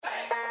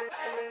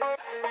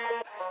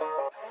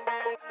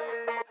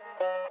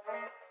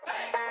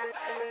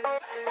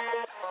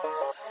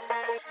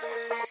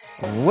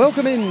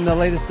Welcome in the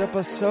latest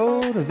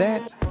episode of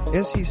that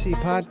SEC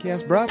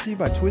podcast brought to you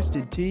by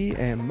Twisted Tea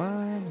and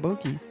My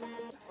Bookie.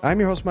 I'm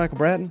your host, Michael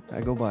Bratton. I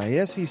go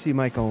by SEC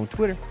Mike on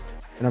Twitter,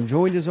 and I'm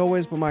joined as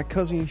always by my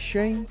cousin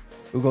Shane,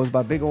 who goes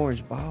by Big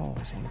Orange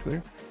Balls on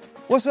Twitter.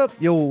 What's up,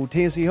 you old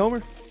Tennessee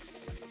homer?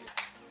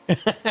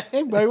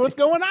 Hey, buddy, what's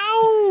going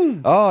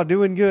on? Oh,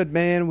 doing good,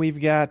 man.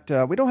 We've got,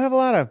 we don't have a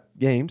lot of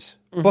games,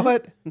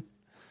 but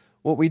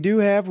what we do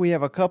have, we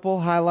have a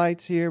couple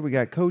highlights here. We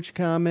got coach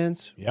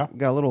comments. Yeah. We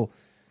got a little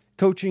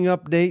coaching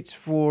updates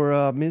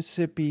for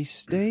Mississippi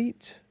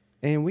State.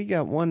 And we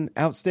got one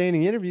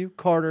outstanding interview.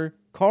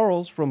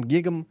 Karels from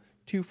GigEm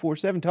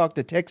 247 talked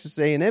to Texas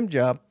A&M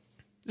job.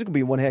 This is going to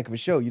be one heck of a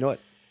show. You know what?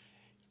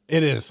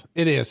 It is.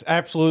 It is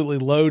absolutely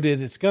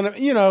loaded. It's going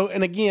to,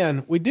 and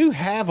again, we do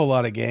have a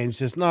lot of games.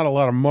 Just not a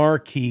lot of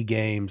marquee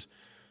games,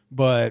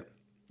 but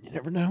you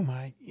never know,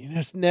 Mike. You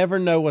just never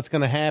know what's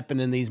going to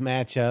happen in these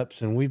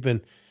matchups. And we've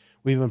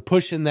been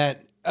pushing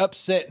that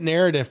upset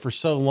narrative for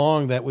so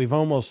long that we've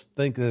almost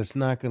think that it's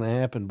not going to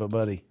happen. But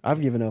buddy,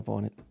 I've given up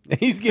on it.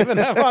 He's given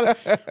up on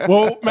it.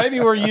 Well, maybe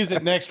we'll use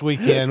it next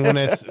weekend when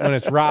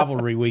it's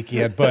rivalry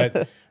weekend.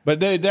 But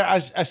dude, I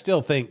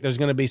still think there's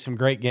going to be some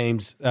great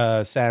games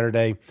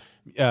Saturday.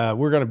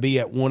 We're going to be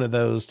at one of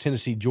those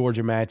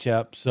Tennessee-Georgia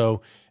matchups.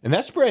 So, and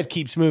that spread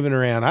keeps moving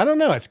around. I don't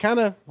know. It's kind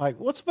of like,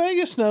 what's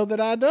Vegas know that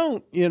I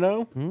don't,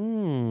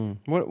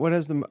 What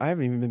has I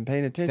haven't even been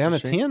paying attention.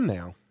 It's down to 10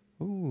 now.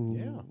 Ooh.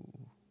 Yeah.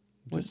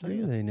 What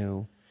do they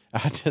know?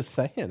 I just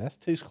saying, that's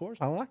 2 scores.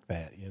 I like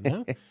that,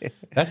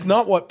 That's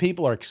not what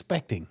people are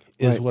expecting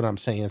is Right. what I'm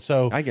saying.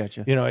 So I got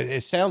you.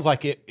 It sounds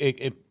like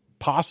it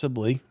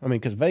possibly,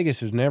 because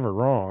Vegas is never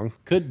wrong,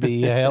 could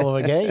be a hell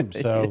of a game.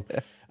 So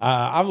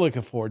I'm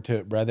looking forward to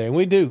it, brother. And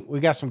we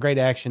got some great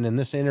action in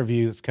this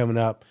interview that's coming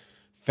up.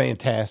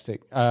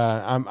 Fantastic.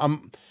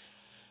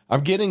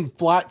 I'm getting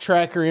flight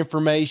tracker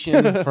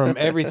information from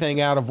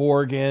everything out of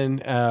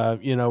Oregon.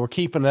 We're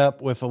keeping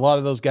up with a lot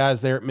of those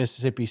guys there at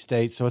Mississippi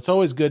State. So it's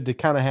always good to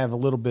kind of have a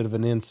little bit of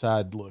an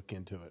inside look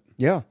into it.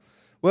 Yeah.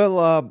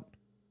 Well,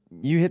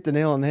 you hit the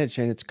nail on the head,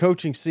 Shane. It's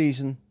coaching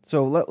season.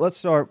 So let's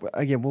start.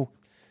 Again, we'll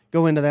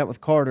go into that with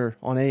Carter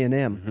on A&M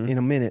in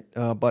a minute.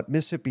 But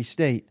Mississippi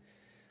State,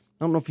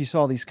 I don't know if you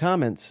saw these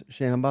comments,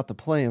 Shane. I'm about to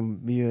play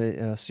them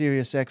via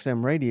Sirius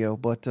XM radio.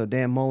 But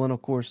Dan Mullen,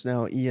 of course,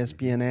 now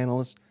ESPN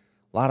analyst.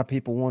 A lot of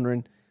people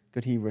wondering,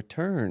 could he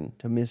return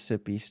to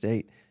Mississippi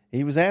State?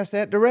 He was asked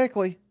that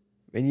directly.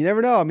 And you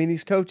never know. I mean,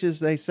 these coaches,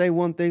 they say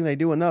one thing, they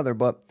do another.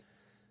 But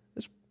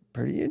it's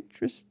pretty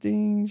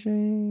interesting,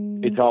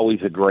 Shane. It's always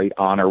a great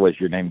honor when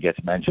your name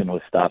gets mentioned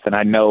with stuff. And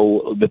I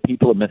know the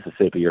people of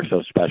Mississippi are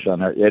so special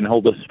and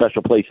hold a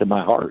special place in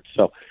my heart.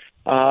 So,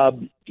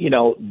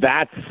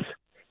 that's,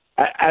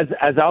 as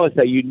I always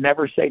say, you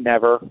never say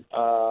never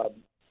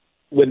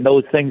when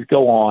those things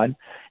go on.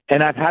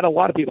 And I've had a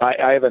lot of people,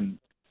 I haven't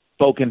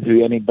spoken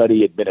to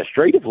anybody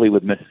administratively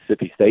with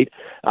Mississippi State.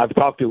 I've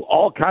talked to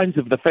all kinds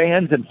of the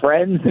fans and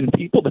friends and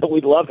people that we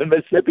love in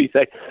Mississippi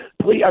say,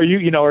 please, are you,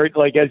 or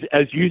like as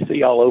you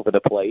see all over the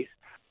place.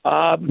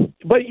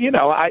 But you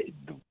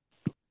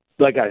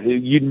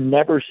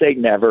never say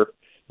never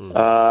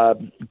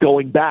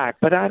going back,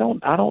 but I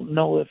don't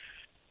know if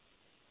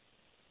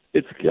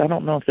this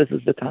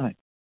is the time.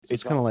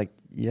 It's kind of like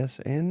yes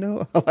and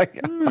no.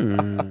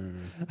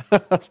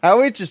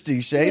 How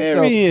interesting, Shane.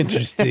 Very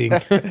interesting.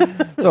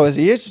 So is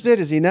he interested?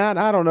 Is he not?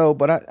 I don't know,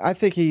 but I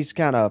think he's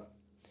kind of.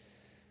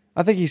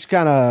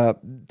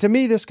 To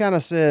me, this kind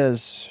of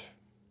says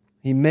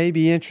he may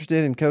be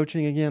interested in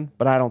coaching again,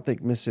 but I don't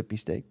think Mississippi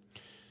State.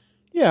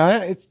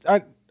 Yeah,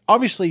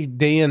 obviously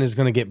Dan is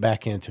going to get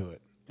back into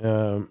it,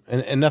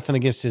 and nothing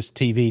against his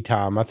TV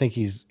time. I think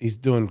he's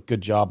doing a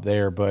good job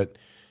there, but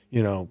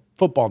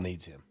football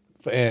needs him.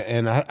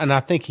 And I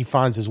think he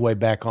finds his way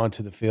back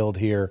onto the field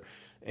here.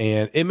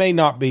 And it may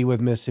not be with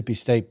Mississippi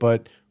State,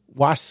 but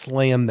why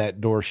slam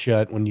that door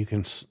shut when you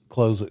can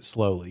close it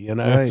slowly,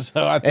 Right.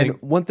 So I think.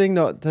 And one thing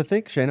to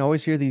think, Shane, I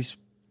always hear these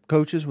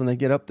coaches when they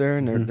get up there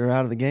and they're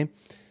out of the game.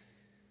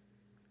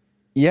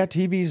 Yeah,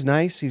 TV's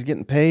nice. He's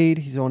getting paid.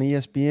 He's on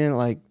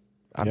ESPN.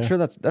 I'm sure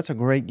that's a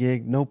great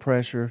gig. No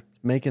pressure.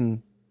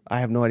 I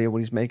have no idea what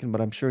he's making, but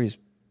I'm sure he's.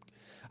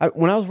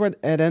 When I was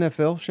at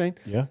NFL, Shane,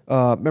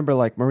 remember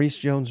Maurice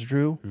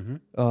Jones-Drew,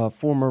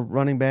 former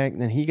running back,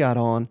 and then he got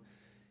on.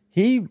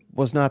 He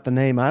was not the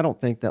name, I don't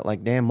think, that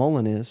Dan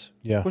Mullen is.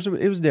 Yeah. Of course,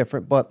 it was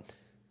different, but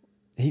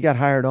he got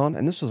hired on,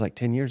 and this was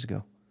 10 years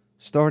ago.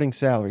 Starting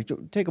salary.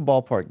 Take a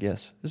ballpark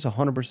guess. This is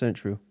 100%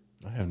 true.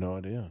 I have no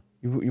idea.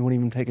 You won't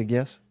even take a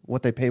guess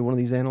what they pay one of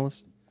these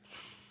analysts?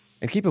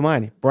 And keep in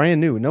mind, brand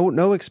new,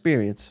 no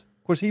experience.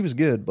 Of course, he was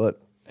good, but...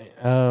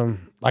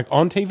 on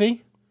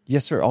TV?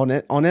 Yes, sir. On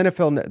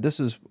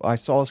NFL, I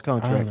saw his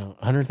contract. I don't know,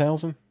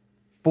 100,000?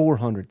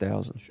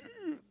 400,000.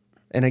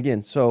 And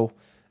again, so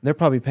they're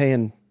probably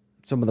paying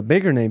some of the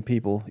bigger name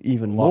people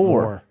even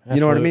more.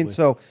 You know what I mean?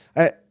 So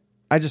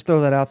I just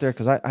throw that out there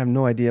because I have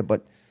no idea,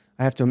 but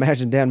I have to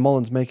imagine Dan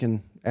Mullen's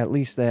making at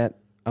least that.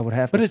 I would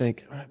have to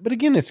think. But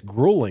again, it's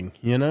grueling,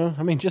 you know?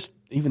 I mean, just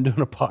even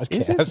doing a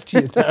podcast,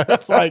 you know,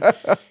 it's like,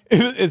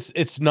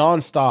 it's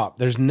nonstop.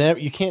 There's never,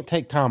 you can't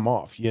take time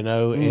off, you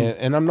know?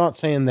 And I'm not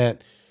saying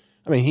that,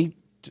 I mean,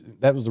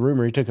 that was the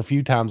rumor. He took a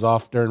few times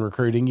off during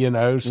recruiting, you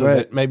know, so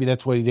that maybe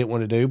that's what he didn't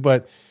want to do.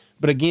 But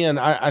again,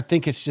 I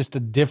think it's just a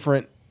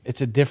different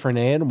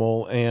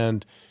animal,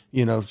 and,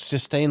 you know, it's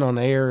just staying on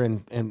air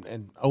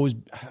and always,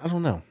 I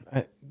don't know.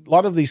 A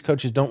lot of these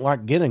coaches don't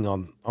like getting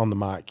on the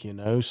mic, you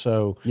know,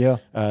 so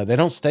they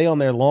don't stay on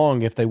there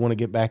long if they want to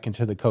get back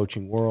into the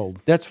coaching world.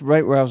 That's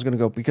right where I was going to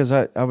go, because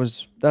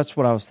that's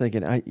what I was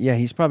thinking.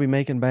 He's probably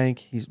making bank.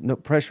 He's no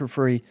pressure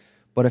free,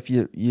 but if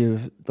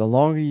the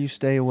longer you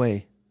stay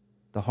away,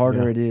 the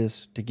harder it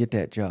is to get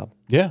that job.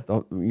 Yeah,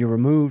 you're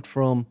removed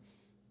from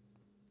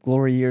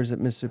glory years at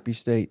Mississippi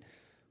State.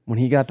 When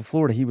he got to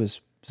Florida, he was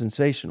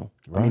sensational.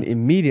 Right. I mean,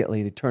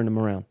 immediately they turned him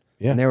around.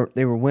 Yeah, and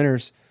they were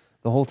winners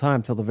the whole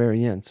time till the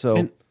very end.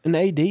 So and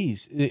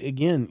ADs,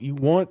 again, you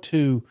don't want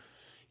to,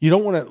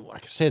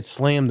 like I said,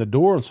 slam the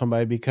door on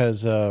somebody,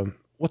 because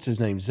what's his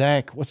name?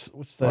 Zach. What's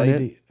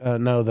the AD?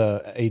 No,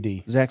 the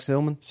AD. Zach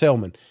Selman.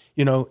 Selman.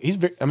 You know,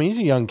 he's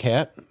a young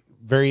cat,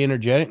 very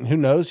energetic, and who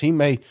knows,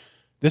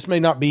 this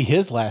may not be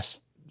his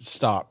last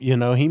stop. You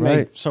know, he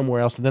may somewhere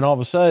else, and then all of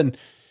a sudden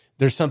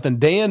there's something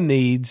Dan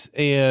needs,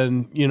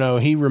 and, you know,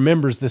 he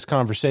remembers this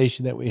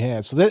conversation that we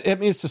had. So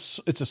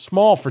it's a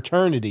small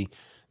fraternity,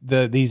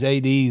 these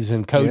ADs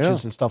and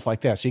coaches and stuff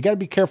like that. So you got to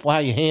be careful how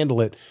you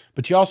handle it,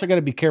 but you also got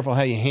to be careful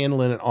how you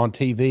handling it on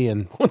TV.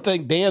 And one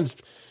thing Dan's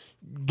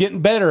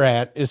getting better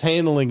at is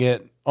handling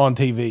it on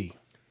TV.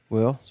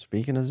 Well,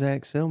 speaking of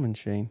Zach Selman,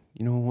 Shane,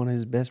 you know who one of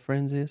his best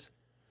friends is?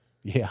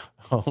 Yeah,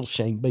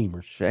 Shane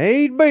Beamer.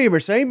 Shane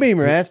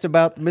Beamer asked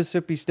about the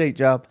Mississippi State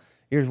job.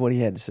 Here's what he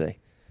had to say.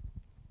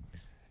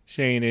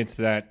 Shane, it's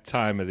that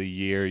time of the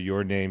year.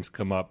 Your names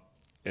come up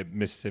at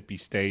Mississippi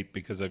State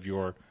because of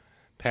your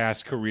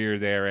past career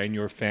there and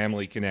your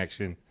family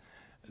connection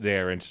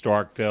there in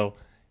Starkville.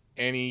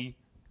 Any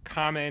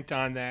comment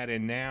on that?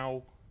 And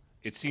now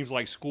it seems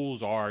like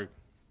schools are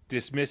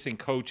dismissing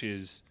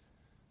coaches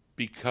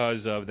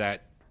because of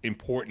that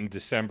important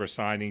December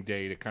signing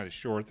day to kind of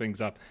shore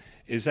things up.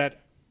 Is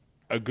that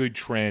a good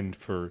trend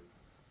for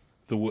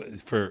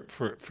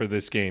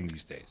this game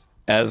these days?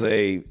 As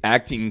a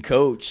acting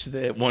coach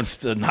that wants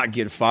to not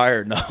get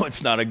fired, no,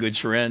 it's not a good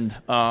trend,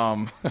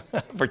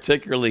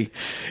 particularly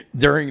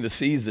during the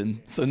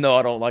season. So, no,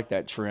 I don't like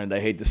that trend.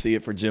 I hate to see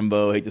it for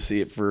Jimbo, hate to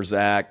see it for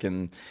Zach,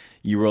 and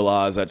you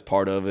realize that's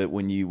part of it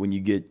when you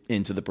get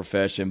into the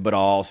profession. But I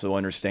also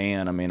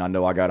understand, I mean, I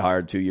know I got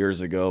hired 2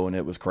 years ago, and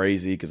it was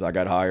crazy because I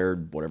got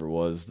hired, whatever it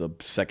was, the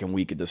second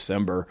week of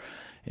December,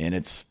 and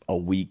it's a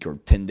week or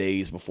 10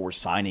 days before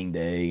signing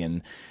day,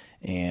 and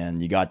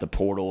you got the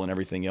portal and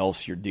everything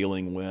else you're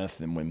dealing with.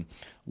 And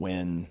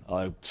when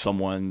a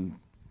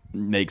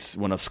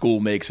school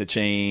makes a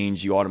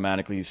change, you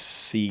automatically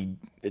see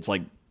it's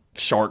like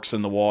sharks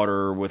in the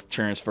water with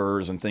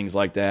transfers and things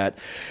like that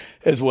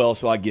as well.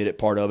 So I get it,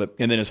 part of it.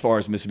 And then as far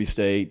as Mississippi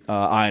State,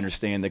 I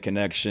understand the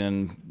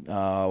connection.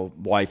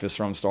 Wife is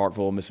from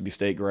Starkville, Mississippi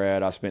State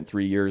grad. I spent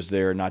 3 years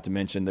there, not to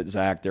mention that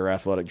Zach, their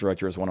athletic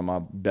director, is one of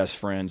my best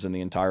friends in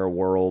the entire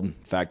world. In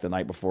fact, the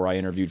night before I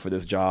interviewed for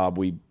this job,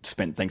 we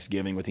spent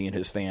Thanksgiving with he and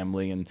his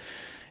family, and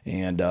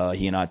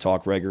he and I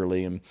talk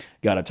regularly, and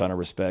got a ton of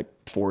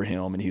respect for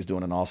him, and he's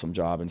doing an awesome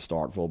job in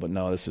Starkville. But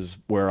no, this is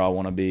where I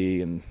want to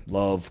be, and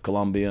love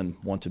Columbia and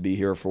want to be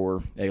here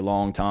for a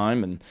long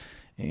time, and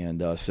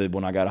said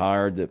when I got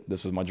hired that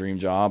this was my dream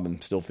job,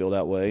 and still feel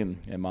that way. And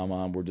in my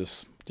mind, we're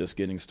just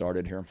getting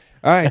started here.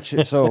 All right,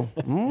 so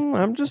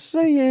I'm just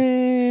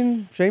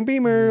saying, Shane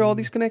Beamer, all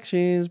these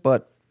connections,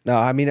 but no,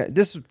 I mean,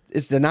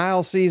 it's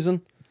denial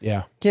season.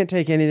 Yeah, can't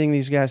take anything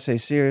these guys say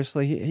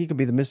seriously. He could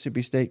be the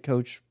Mississippi State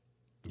coach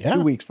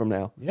 2 weeks from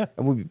now. Yeah.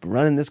 And we'll be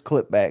running this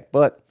clip back.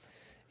 But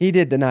he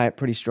did deny it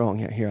pretty strong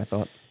here, I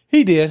thought.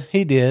 He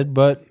did.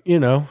 But, you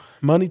know,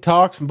 money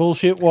talks and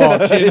bullshit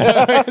walks. You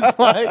know? It's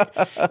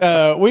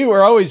like, we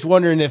were always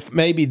wondering if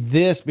maybe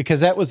this,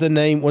 because that was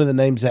one of the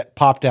names that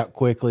popped out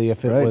quickly,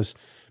 if it was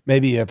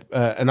maybe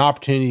an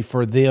opportunity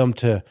for them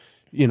to,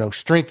 you know,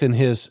 strengthen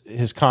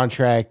his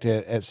contract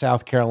at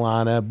South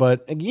Carolina.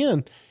 But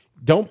again,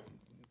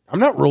 I'm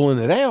not ruling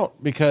it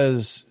out,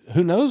 because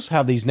who knows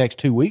how these next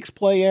 2 weeks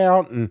play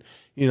out, and,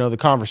 you know, the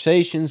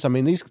conversations. I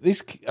mean,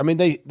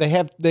 they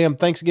have damn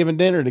Thanksgiving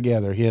dinner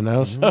together, you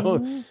know,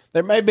 so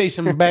there may be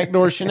some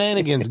backdoor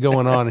shenanigans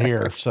going on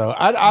here. So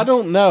I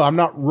don't know. I'm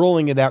not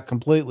ruling it out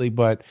completely,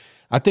 but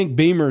I think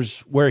Beamer's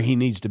where he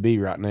needs to be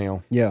right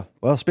now. Yeah.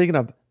 Well, speaking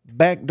of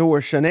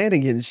backdoor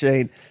shenanigans,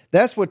 Shane,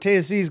 that's what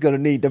Tennessee's going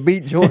to need to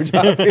beat Georgia,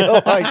 I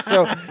feel like.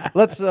 So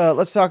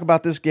let's talk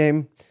about this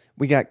game.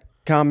 We got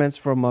comments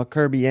from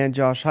Kirby and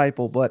Josh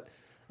Heupel, but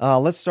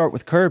let's start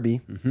with Kirby,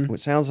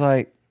 which sounds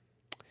like,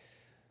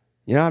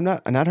 you know,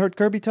 I've not heard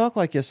Kirby talk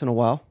like this in a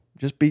while.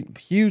 Just beat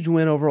huge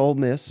win over Ole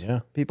Miss. Yeah.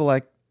 People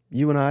like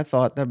you and I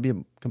thought that'd be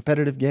a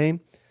competitive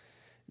game.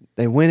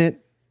 They win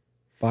it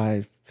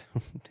by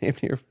damn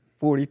near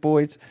 40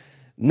 points.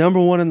 number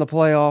one in the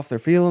playoff. They're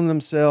feeling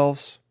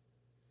themselves.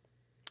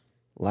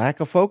 Lack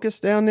of focus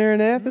down there in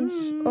Athens.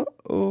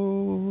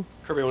 Uh-oh.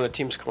 Kirby, when a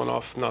team's coming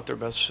off not their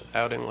best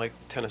outing like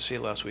Tennessee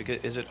last week,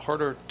 is it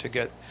harder to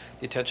get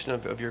the attention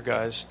of your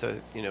guys to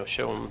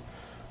show them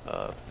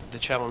the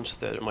challenge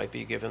that it might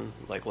be given?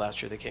 Like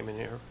last year, they came in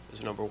here as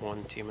the number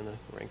one team in the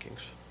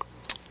rankings.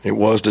 It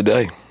was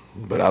today,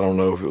 but I don't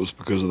know if it was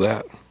because of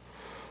that.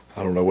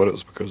 I don't know what it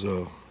was because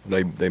of.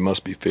 They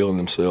must be feeling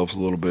themselves a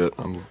little bit.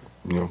 I'm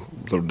a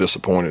little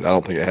disappointed. I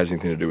don't think it has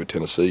anything to do with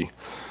Tennessee.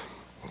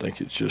 I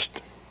think it's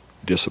just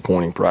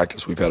disappointing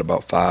practice. We've had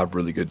about 5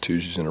 really good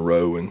Tuesdays in a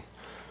row, and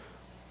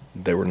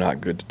they were not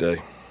good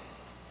today.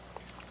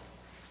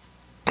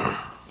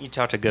 You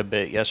talked a good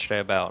bit yesterday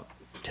about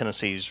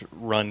Tennessee's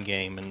run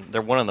game, and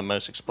they're one of the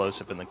most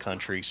explosive in the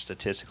country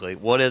statistically.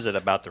 What is it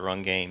about the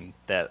run game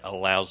that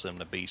allows them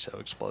to be so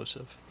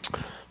explosive?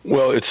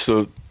 Well, it's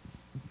the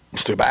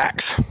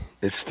backs.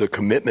 It's the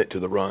commitment to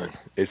the run.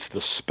 It's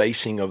the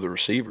spacing of the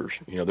receivers.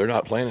 They're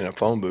not playing in a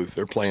phone booth.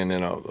 They're playing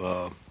in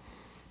a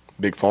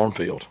big farm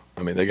field.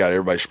 I mean, they got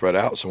everybody spread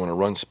out, so when a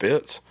run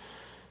spits,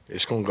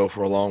 it's going to go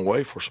for a long way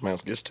before somebody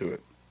else gets to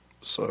it.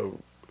 So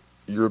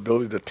your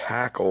ability to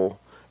tackle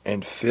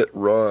and fit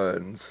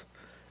runs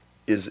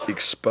is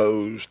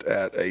exposed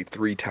at a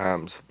 3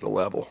 times the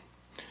level.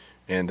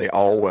 And they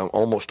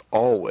almost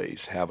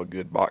always have a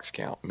good box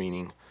count,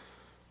 meaning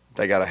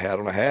they got a hat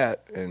on a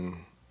hat,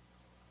 and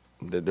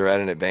they're at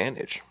an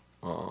advantage.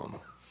 A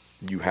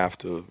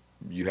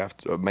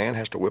man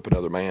has to whip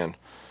another man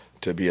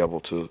to be able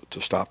to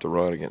stop the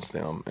run against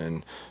them,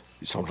 and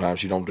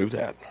sometimes you don't do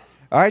that.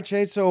 All right,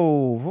 Shane,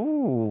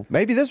 so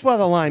maybe that's why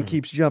the line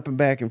keeps jumping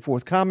back and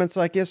forth. Comments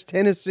like this: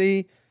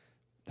 Tennessee,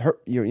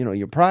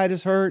 your pride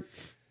is hurt.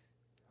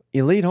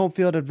 Elite home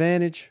field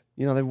advantage.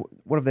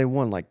 What have they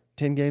won, like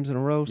 10 games in a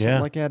row,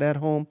 something like that at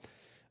home?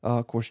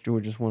 Of course,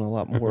 Georgia's won a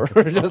lot more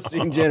just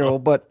in general.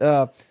 But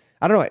I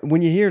don't know.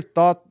 When you hear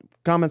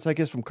comments like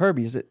this from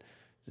Kirby, does it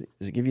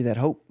give you that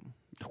hope?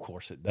 Of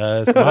course it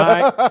does.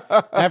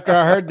 After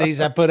I heard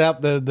these, I put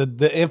out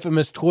the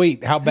infamous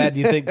tweet. How bad do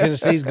you think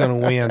Tennessee's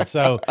going to win?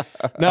 So,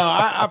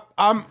 no,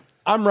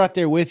 I'm right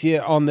there with you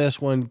on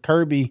this one.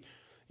 Kirby,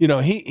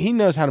 he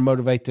knows how to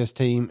motivate this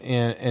team,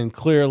 and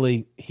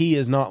clearly he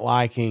is not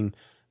liking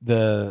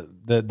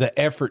the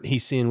effort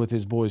he's seeing with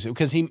his boys,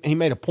 because he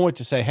made a point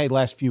to say, hey,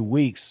 last few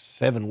weeks,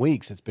 7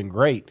 weeks, it's been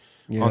great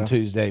on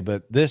Tuesday,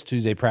 but this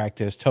Tuesday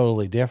practice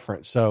totally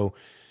different. So,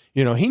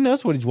 he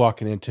knows what he's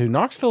walking into.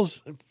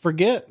 Knoxville's,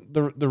 forget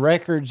the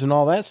records and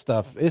all that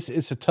stuff.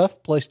 It's a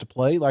tough place to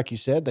play, like you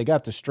said. They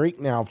got the streak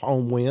now of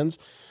home wins.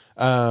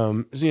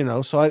 So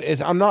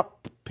I'm not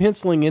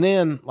penciling it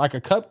in like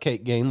a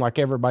cupcake game like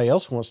everybody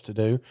else wants to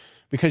do,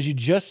 because you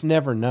just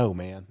never know,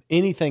 man.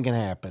 Anything can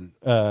happen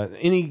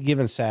any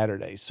given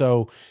Saturday.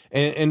 So,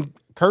 and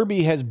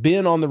Kirby has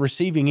been on the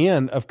receiving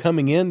end of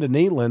coming into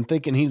Neyland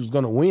thinking he was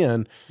going to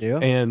win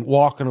and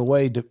walking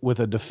away with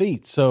a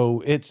defeat.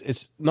 So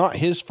it's not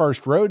his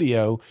first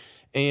rodeo.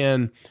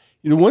 And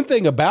one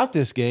thing about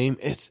this game,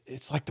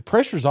 it's like the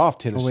pressure's off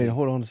Tennessee. Oh, wait,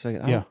 hold on a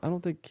second. Yeah. I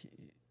don't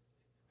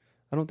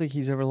think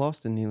he's ever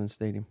lost in Neyland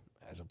Stadium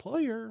As a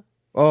player.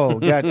 Oh,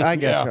 I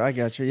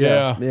got you.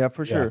 Yeah,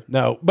 for sure.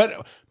 No,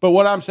 but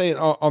what I'm saying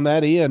on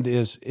that end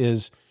is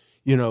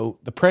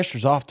the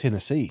pressure's off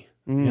Tennessee.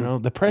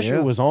 The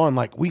pressure was on.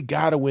 Like, we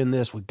got to win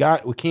this. We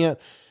can't.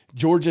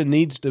 Georgia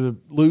needs to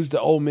lose to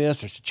Ole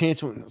Miss. There's a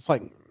chance. It's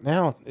like,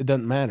 now it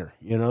doesn't matter.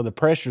 The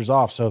pressure's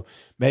off. So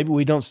maybe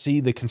we don't see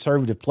the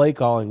conservative play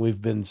calling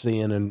we've been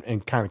seeing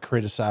and kind of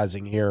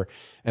criticizing here.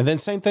 And then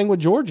same thing with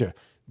Georgia.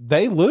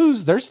 They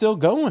lose, they're still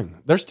going.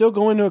 They're still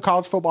going to a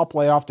college football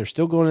playoff. They're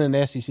still going to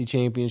an SEC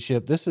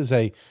championship. This is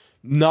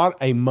not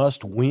a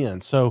must win.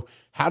 So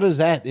how does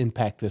that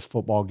impact this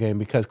football game?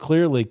 Because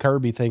clearly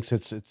Kirby thinks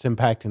it's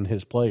impacting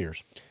his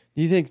players.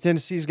 Do you think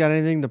Tennessee's got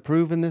anything to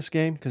prove in this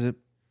game? Because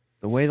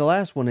the way the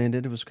last one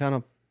ended, it was kind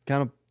of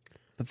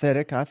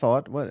pathetic, I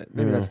thought.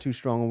 Maybe that's too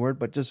strong a word,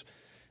 but just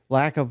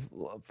lack of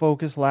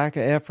focus, lack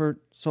of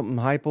effort, something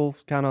Heupel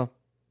kind of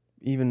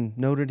even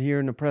noted here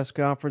in the press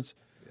conference.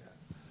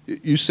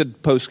 You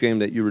said post-game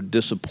that you were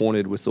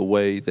disappointed with the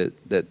way that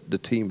the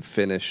team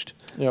finished.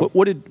 Yeah.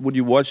 When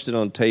you watched it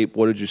on tape,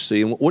 what did you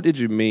see? And what did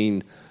you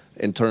mean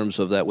in terms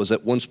of that? Was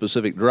that one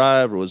specific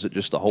drive, or was it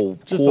just the whole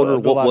quarter?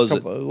 What was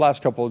it? The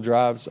last couple of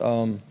drives,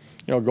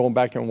 going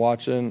back and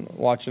watching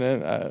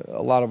it,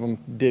 a lot of them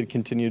did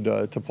continue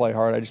to play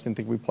hard. I just didn't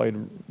think we played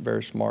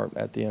very smart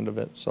at the end of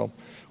it. So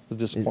I was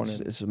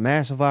disappointed. It's a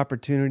massive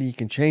opportunity. You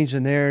can change the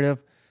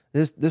narrative.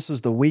 This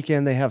is the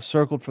weekend they have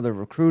circled for the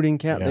recruiting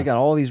camp. Yeah. They got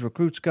all these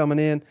recruits coming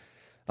in.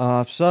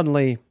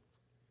 Suddenly,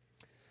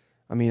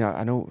 I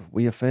know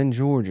we offend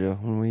Georgia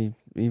when we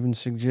even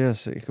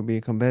suggest it could be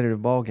a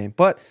competitive ball game.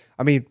 But,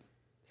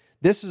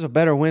 this is a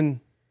better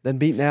win than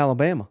beating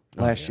Alabama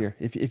last year.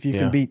 If you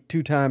can beat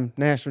two-time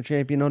national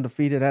champion,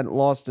 undefeated, hadn't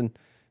lost in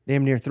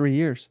damn near 3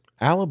 years.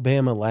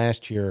 Alabama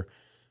last year,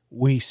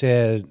 we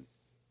said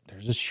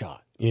there's a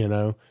shot,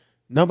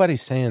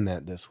 Nobody's saying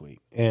that this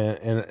week,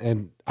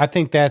 and I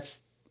think that's,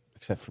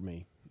 except for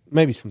me,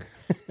 maybe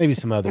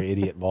some other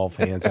idiot Vol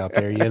fans out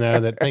there,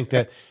 that think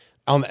that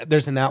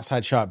there's an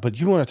outside shot. But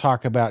you want to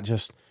talk about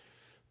just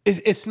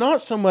it's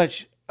not so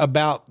much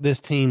about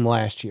this team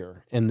last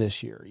year and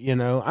this year.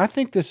 I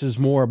think this is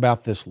more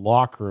about this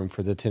locker room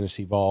for the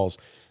Tennessee Vols,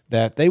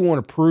 that they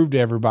want to prove to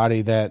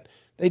everybody that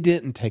they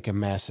didn't take a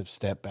massive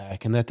step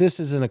back, and that this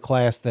isn't a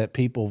class that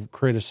people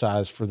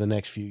criticize for the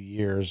next few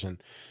years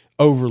and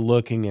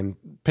overlooking and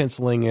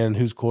penciling in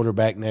who's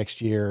quarterback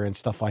next year and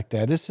stuff like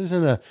that. This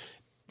isn't a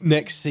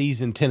next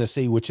season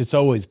Tennessee, which it's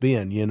always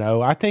been.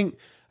 I think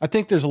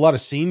there's a lot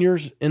of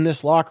seniors in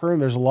this locker room.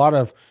 There's a lot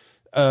of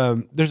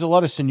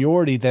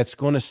seniority that's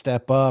going to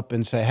step up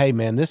and say, "Hey,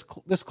 man, this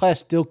class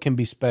still can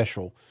be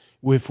special.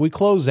 If we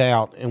close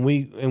out and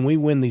we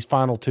win these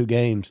final 2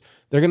 games,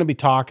 they're going to be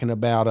talking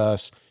about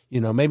us.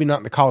 Maybe not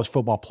in the college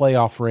football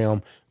playoff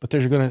realm, but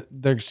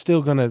they're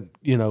still gonna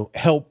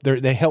help.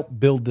 They help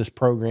build this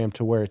program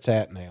to where it's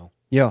at now."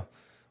 Yeah,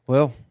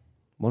 well,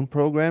 one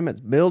program that's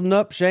building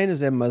up, Shane,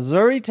 is the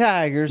Missouri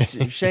Tigers.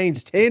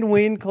 Shane's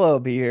 10-win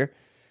club here,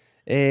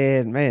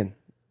 and man,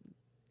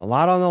 a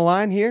lot on the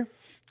line here.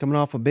 Coming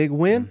off a big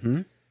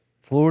win,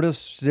 Florida's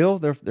still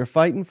they're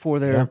fighting for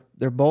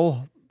their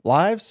bowl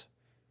lives.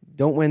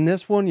 Don't win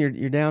this one,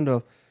 you're down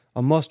to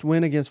a must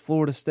win against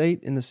Florida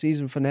State in the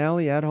season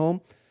finale at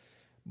home.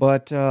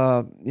 But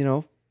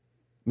Mizzou,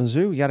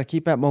 you got to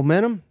keep that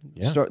momentum.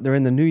 Yeah. They're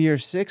in the New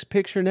Year's 6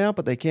 picture now,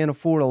 but they can't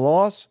afford a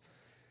loss.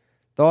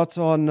 Thoughts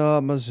on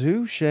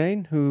Mizzou,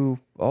 Shane?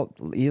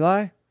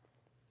 Eli,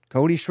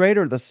 Cody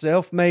Schrader, the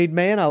self-made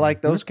man. I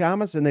like those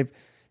comments, and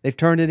they've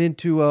turned it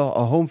into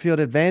a home field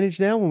advantage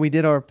now. When we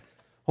did our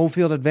home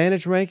field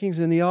advantage rankings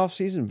in the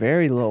offseason,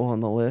 very low on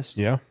the list.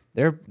 Yeah,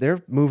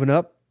 they're moving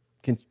up.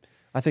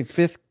 I think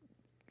fifth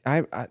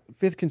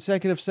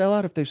consecutive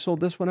sellout. If they've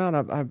sold this one out,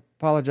 I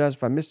apologize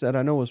if I missed that.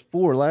 I know it was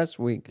 4 last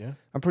week. Yeah.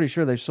 I'm pretty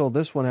sure they've sold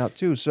this one out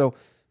too. So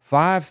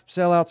 5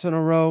 sellouts in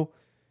a row.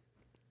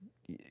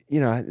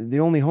 The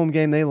only home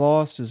game they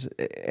lost is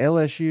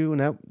LSU, and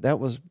that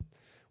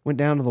went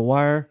down to the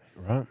wire.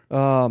 Right.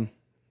 What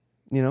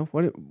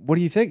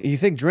do you think? You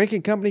think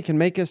Drinking Company can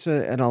make us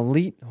an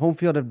elite home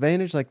field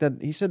advantage like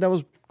that? He said that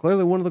was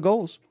clearly one of the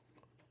goals.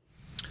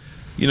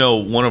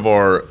 One of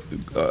our,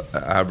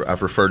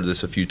 I've referred to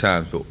this a few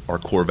times, but our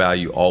core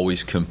value,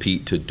 always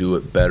compete to do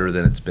it better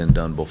than it's been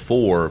done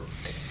before,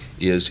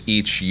 is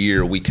each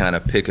year we kind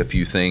of pick a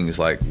few things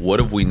like, what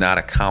have we not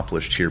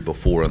accomplished here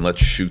before, and let's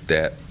shoot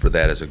for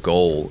that as a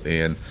goal.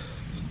 And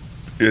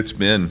it's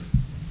been,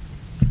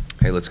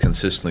 hey, let's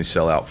consistently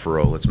sell out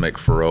Faroe. Let's make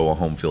Faroe a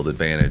home field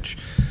advantage.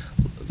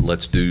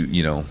 Let's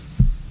do,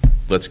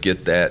 let's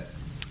get that,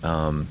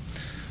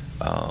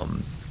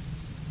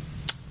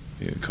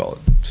 you call it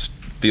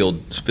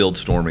field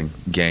storming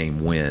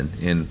game win,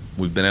 and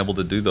we've been able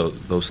to do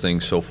those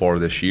things so far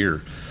this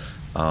year.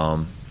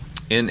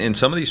 And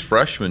some of these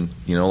freshmen,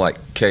 like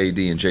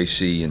KD and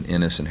JC and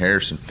Ennis and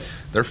Harrison,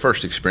 their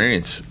first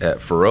experience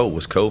at Faroe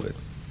was COVID.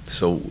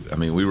 So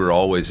we were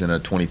always in a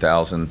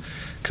 20,000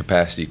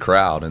 capacity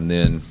crowd, and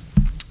then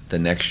the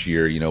next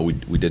year,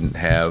 we didn't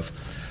have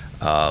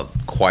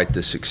quite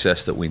the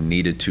success that we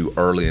needed to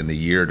early in the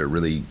year to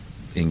really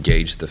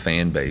engage the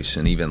fan base.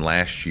 And even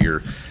last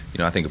year,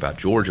 I think about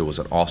Georgia was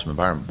an awesome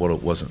environment, but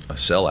it wasn't a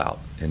sellout.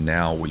 And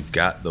now we've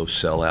got those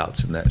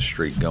sellouts and that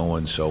streak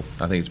going. So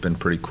I think it's been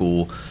pretty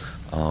cool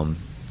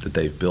that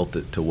they've built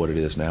it to what it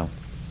is now.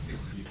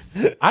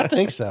 I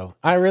think so.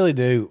 I really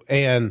do.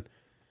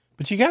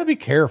 But you got to be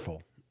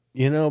careful,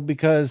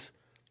 because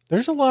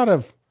there's a lot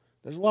of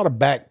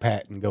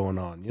backpatting going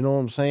on. You know what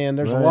I'm saying?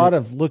 There's a lot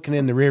of looking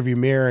in the rearview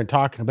mirror and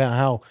talking about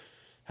how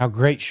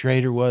great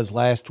Schrader was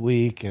last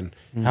week, and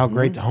how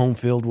great the home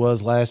field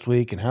was last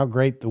week, and how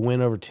great the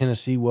win over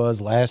Tennessee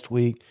was last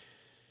week.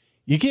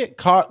 You get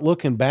caught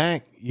looking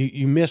back,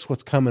 you miss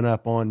what's coming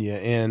up on you.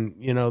 And,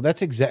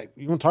 that's you want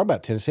to talk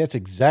about Tennessee, that's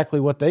exactly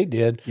what they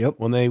did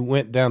when they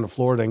went down to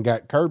Florida and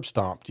got curb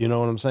stomped. You know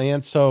what I'm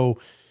saying? So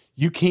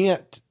you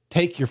can't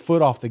take your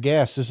foot off the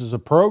gas. This is a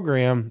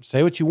program,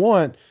 say what you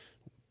want,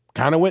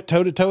 kind of went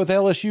toe-to-toe with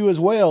LSU as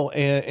well,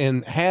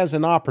 and has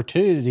an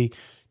opportunity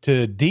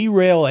to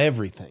derail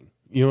everything,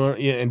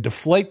 and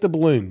deflate the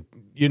balloon.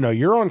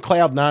 You're on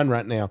cloud 9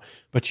 right now,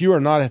 but you are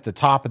not at the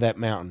top of that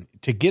mountain.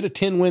 To get a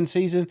 10-win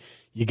season,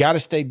 you got to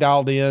stay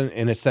dialed in,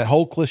 and it's that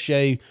whole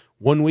cliche,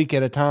 1 week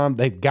at a time.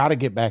 They've got to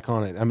get back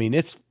on it.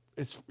 It's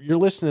you're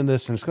listening to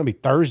this, and it's going to be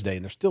Thursday,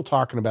 and they're still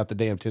talking about the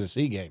damn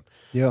Tennessee game.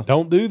 Yeah,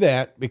 don't do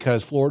that,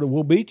 because Florida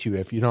will beat you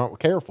if you're not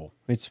careful.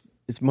 It's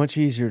much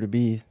easier to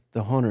be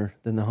the hunter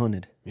than the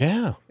hunted.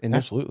 Yeah, and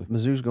absolutely.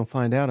 Mizzou's going to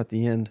find out at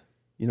the end.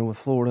 With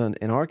Florida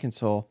and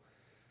Arkansas,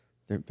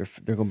 they're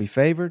going to be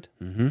favored,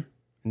 and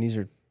these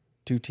are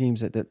 2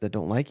 teams that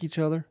don't like each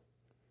other.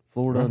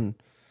 Florida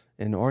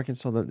and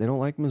Arkansas, they don't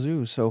like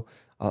Mizzou, so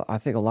I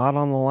think a lot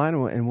on the line,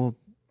 and we'll,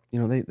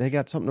 they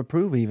got something to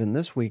prove even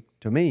this week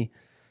to me.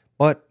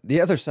 But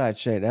the other side,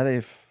 Shade,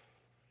 they've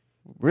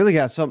really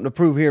got something to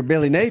prove here.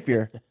 Billy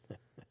Napier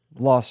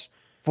lost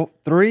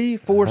 3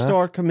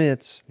 4-star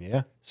commits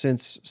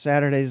since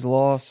Saturday's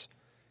loss.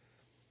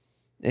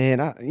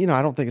 And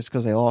I don't think it's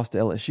because they lost to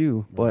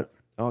LSU, but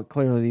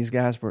clearly these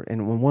guys were,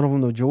 and when one of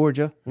them to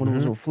Georgia, one of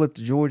them will flip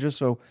to Georgia,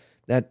 so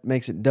that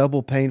makes it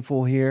double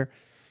painful here.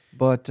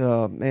 But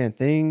man,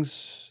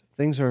 things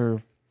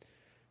are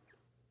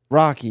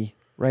rocky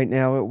right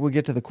now. We'll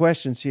get to the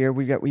questions here.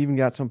 We even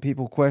got some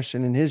people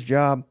questioning his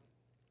job.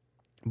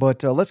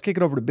 But let's kick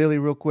it over to Billy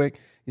real quick.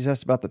 He's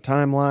asked about the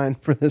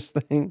timeline for this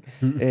thing,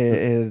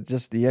 and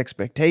just the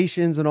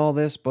expectations and all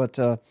this. But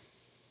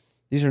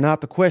these are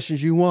not the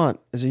questions you want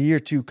as a year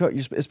two coach.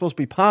 It's supposed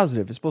to be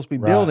positive. It's supposed to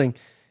be building,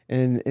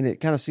 and it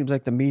kind of seems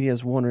like the media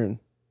is wondering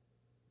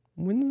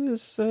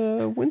when's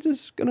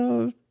this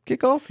gonna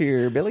kick off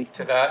here, Billy?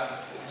 To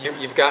that,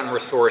 you've gotten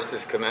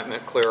resources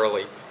commitment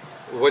clearly.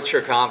 What's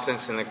your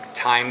confidence in the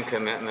time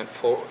commitment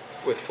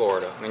with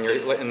Florida? I mean,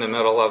 you're in the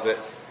middle of it.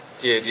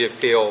 Do you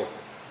feel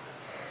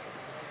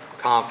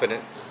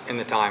confident in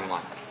the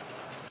timeline?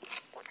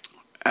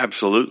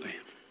 Absolutely.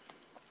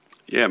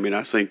 Yeah, I mean,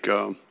 I think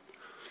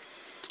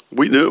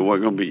we knew it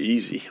wasn't going to be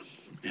easy,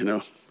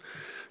 and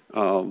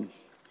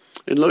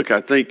look,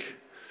 I think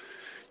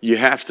you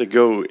have to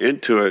go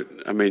into it.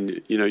 I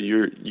mean,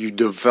 you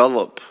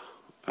develop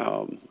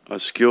a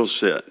skill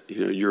set.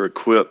 You're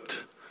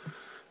equipped.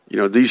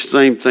 These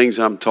same things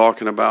I'm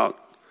talking about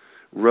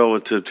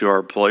relative to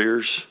our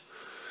players,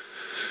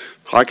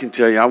 I can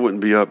tell you I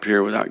wouldn't be up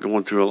here without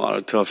going through a lot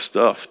of tough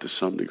stuff to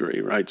some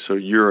degree, right? So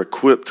you're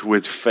equipped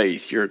with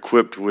faith. You're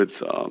equipped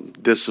with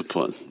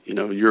discipline,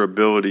 your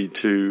ability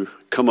to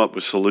come up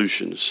with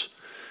solutions.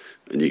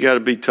 And you got to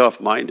be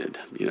tough-minded.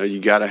 You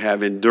got to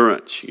have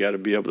endurance. You got to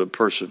be able to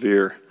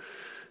persevere.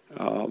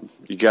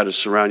 You got to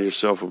surround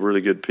yourself with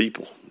really good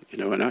people,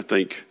 and I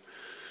think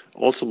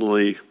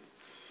ultimately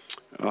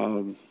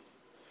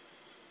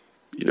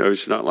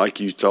it's not like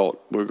you thought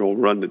we're going to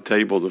run the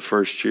table the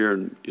first year.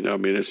 And,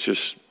 it's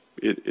just,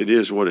 it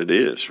is what it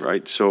is,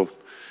 right? So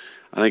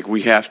I think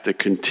we have to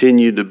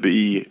continue to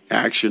be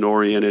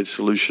action-oriented,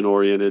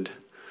 solution-oriented.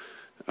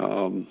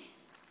 And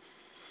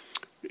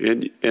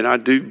I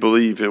do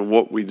believe in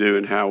what we do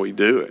and how we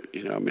do it.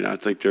 I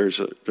think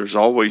there's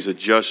always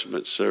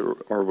adjustments that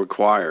are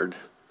required.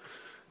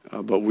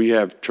 But we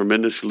have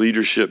tremendous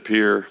leadership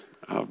here.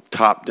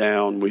 Top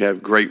down, we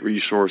have great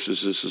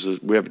resources.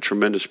 We have a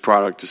tremendous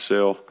product to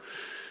sell.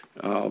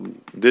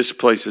 This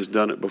place has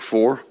done it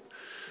before,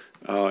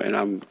 and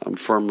I'm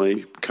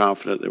firmly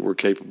confident that we're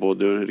capable of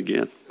doing it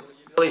again.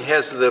 Really,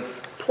 has the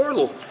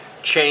portal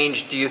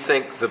changed, do you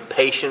think, the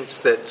patience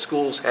that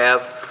schools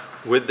have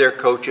with their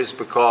coaches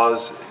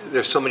because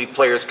there's so many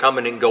players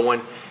coming and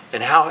going?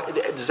 And how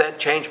does that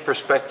change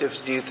perspectives,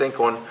 do you think,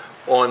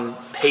 on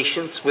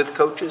patience with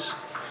coaches?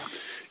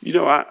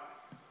 I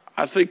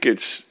think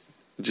it's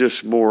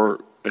just more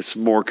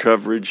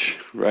coverage,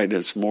 right?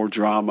 It's more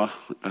drama.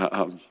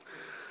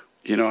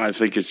 I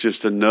think it's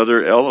just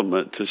another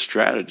element to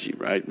strategy,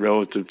 right?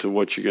 Relative to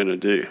what you're going to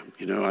do.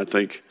 I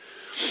think,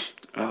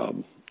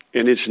 and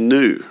it's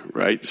new,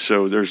 right?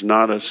 So there's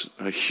not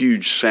a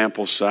huge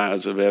sample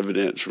size of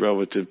evidence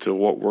relative to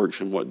what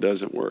works and what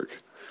doesn't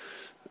work.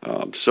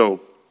 I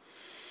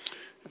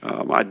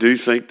do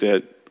think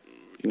that,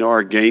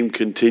 our game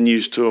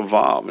continues to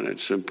evolve, and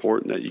it's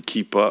important that you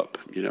keep up.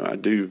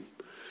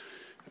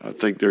 I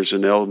think there's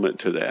an element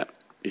to that,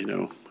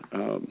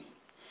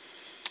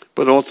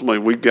 but ultimately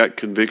we've got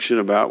conviction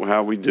about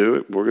how we do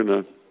it. We're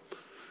going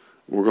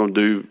to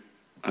do.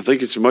 I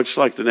think it's much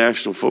like the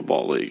National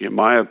Football League. In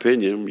my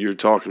opinion, you're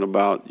talking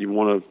about you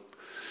want to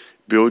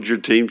build your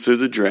team through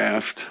the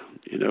draft,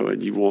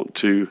 and you want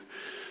to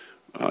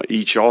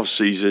each off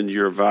season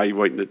you're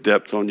evaluating the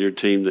depth on your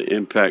team, the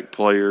impact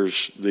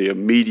players,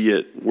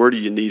 where do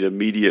you need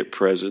immediate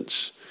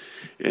presence.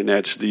 And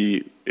that's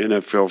the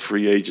NFL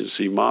free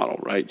agency model,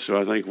 right? So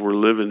I think we're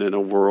living in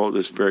a world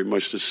that's very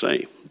much the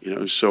same,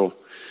 So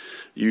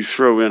you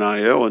throw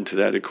NIL into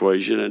that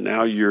equation, and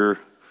now you're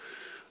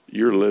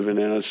living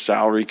in a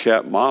salary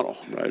cap model,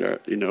 right?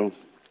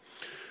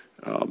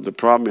 The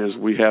problem is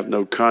we have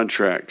no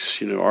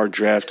contracts. Our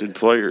drafted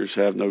players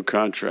have no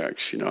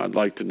contracts. I'd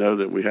like to know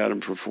that we had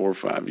them for 4 or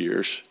 5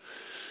 years.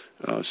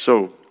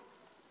 So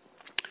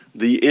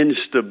the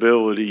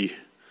instability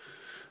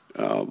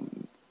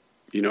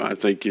I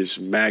think is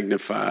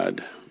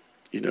magnified,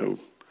 and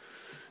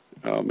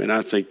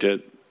I think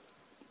that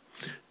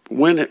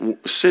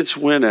since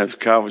when have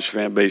college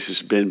fan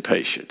bases been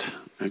patient?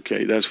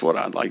 Okay, that's what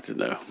I'd like to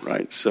know,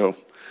 right? So,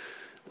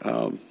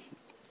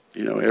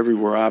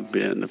 everywhere I've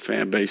been, the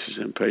fan base is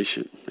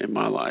impatient in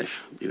my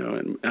life,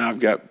 and I've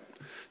got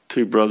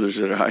 2 brothers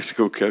that are high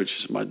school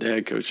coaches. My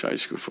dad coached high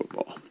school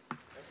football.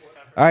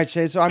 All right,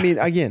 Shay. So,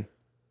 again,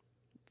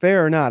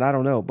 fair or not, I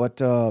don't know, but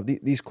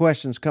these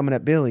questions coming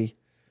at Billy,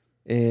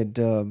 and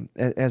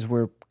as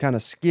we're kind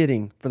of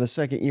skidding for the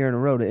second year in a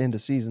row to end the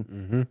season.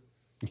 Mm-hmm.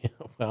 Yeah,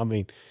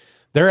 well,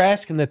 they're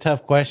asking the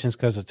tough questions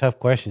because the tough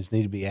questions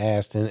need to be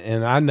asked.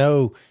 And I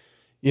know,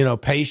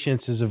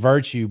 patience is a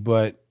virtue,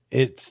 but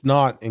it's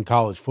not in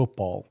college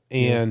football.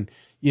 And,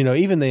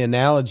 even the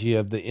analogy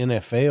of the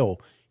NFL,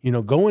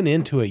 going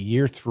into a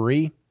year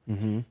 3,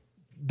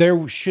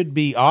 there should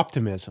be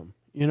optimism.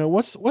 You know,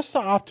 what's the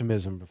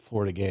optimism for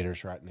Florida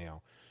Gators right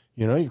now?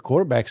 You know, your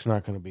quarterback's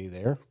not going to be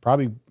there.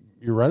 Probably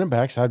your running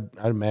backs, I'd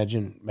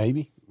imagine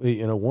maybe,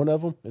 you know, one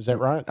of them. Is that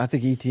right? I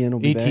think ETN will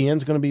be back.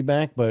 ETN's going to be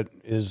back, but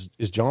is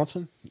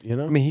Johnson, you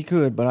know? I mean, he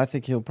could, but I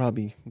think he'll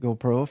probably go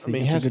pro if he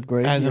gets a good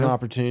grade. Has an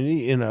opportunity,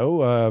 you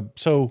know.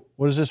 So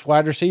what does this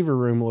wide receiver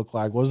room look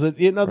like? Was it,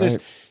 you know, this?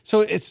 Right.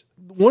 So it's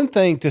one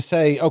thing to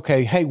say,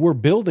 okay, hey, we're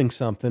building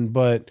something,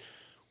 but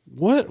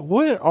what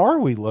are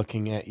we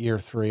looking at year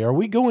 3? Are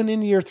we going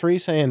into year 3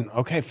 saying,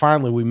 okay,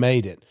 finally we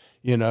made it?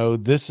 You know,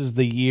 this is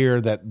the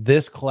year that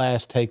this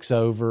class takes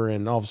over,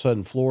 and all of a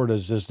sudden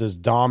Florida's just this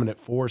dominant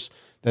force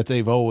that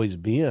they've always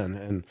been.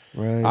 And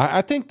right.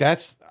 I think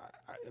that's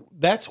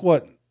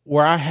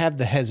where I have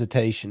the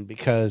hesitation,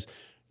 because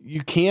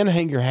you can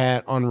hang your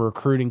hat on a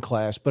recruiting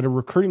class, but a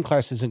recruiting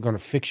class isn't going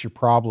to fix your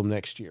problem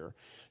next year.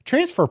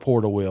 Transfer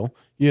portal will,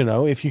 you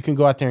know, if you can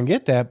go out there and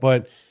get that,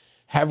 but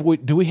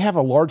do we have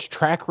a large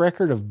track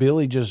record of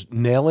Billy just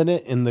nailing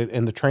it in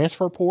the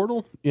transfer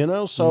portal? You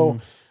know, so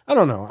I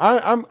don't know.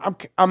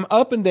 I'm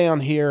up and down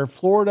here.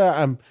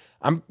 Florida,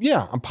 I'm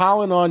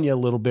piling on you a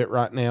little bit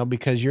right now,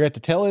 because you're at the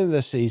tail end of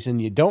the season.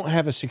 You don't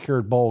have a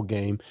secured bowl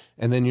game,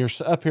 and then you're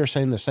up here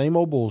saying the same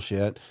old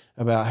bullshit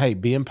about, hey,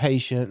 being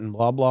patient and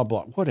blah blah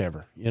blah,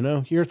 whatever. You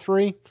know, year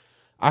 3,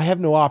 I have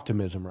no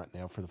optimism right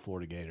now for the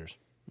Florida Gators.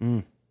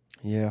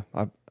 Yeah,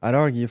 I'd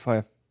argue if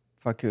I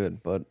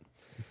could, but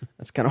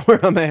that's kind of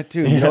where I'm at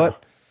too. You know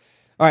what?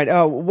 All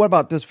right. What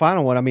about this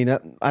final one? I mean,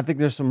 I think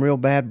there's some real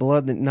bad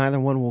blood that neither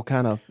one will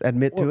kind of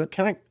admit to it.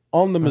 Can I,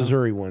 on the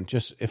Missouri one,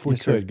 just if we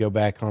could go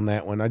back on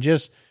that one?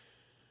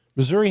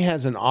 Missouri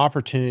has an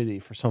opportunity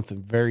for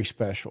something very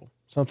special,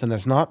 something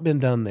that's not been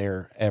done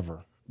there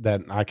ever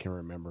that I can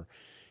remember.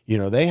 You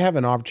know, they have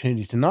an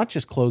opportunity to not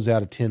just close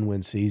out a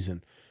 10-win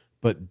season,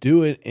 but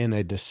do it in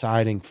a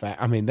deciding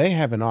fact. I mean, they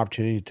have an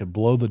opportunity to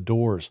blow the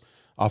doors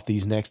off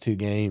these next 2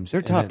 games.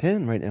 They're top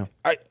 10 right now.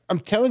 I'm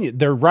telling you,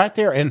 they're right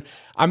there. And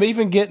I'm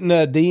even getting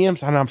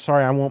DMs, and I'm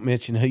sorry, I won't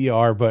mention who you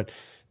are, but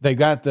they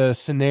got the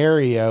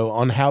scenario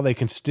on how they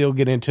can still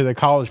get into the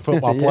college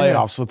football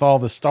playoffs with all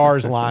the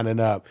stars lining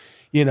up.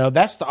 You know,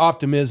 that's the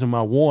optimism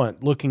I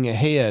want looking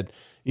ahead.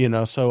 You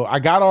know, so I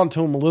got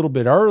onto them a little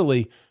bit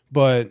early,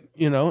 but,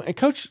 you know, and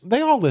Coach,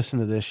 they all listen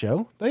to this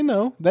show. They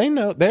know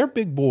they're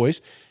big boys,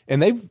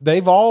 and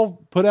they've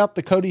all put out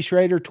the Cody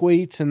Schrader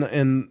tweets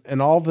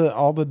and all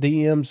the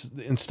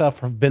DMs and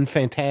stuff have been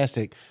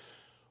fantastic.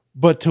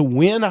 But to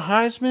win a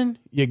Heisman,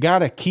 you got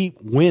to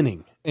keep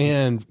winning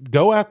and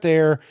go out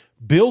there,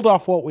 build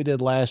off what we did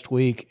last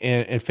week,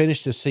 and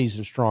finish this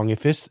season strong.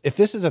 If this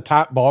is a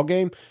tight ball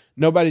game,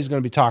 nobody's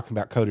going to be talking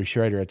about Cody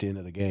Schrader at the end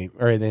of the game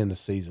or at the end of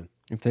the season.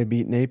 If they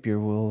beat Napier,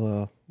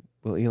 will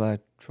Eli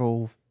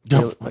troll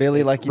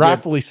Bailey like you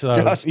rightfully did?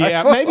 So? Josh,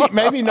 yeah,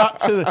 maybe not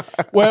to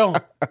the well,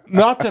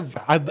 not to.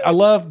 I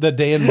love the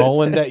Dan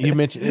Mullen that you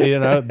mentioned. You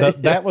know,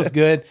 that was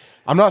good.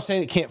 I'm not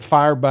saying it can't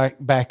fire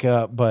back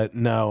up, but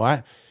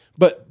no,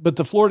 But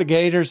the Florida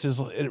Gators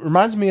it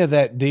reminds me of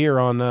that deer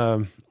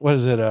on what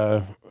is it?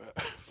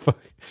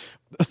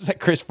 What's that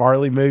Chris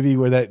Farley movie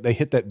where they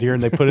hit that deer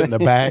and they put it in the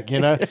back? You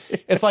know,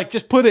 it's like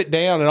just put it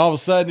down and all of a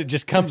sudden it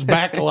just comes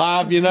back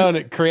alive. You know, and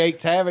it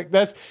creates havoc.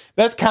 That's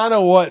kind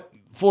of what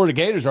Florida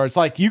Gators are. It's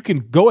like you can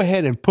go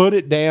ahead and put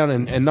it down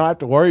and not have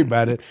to worry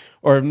about it,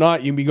 or if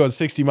not, you can be going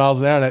 60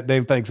 miles an hour and that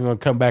damn thing's going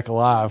to come back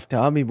alive.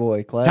 Tommy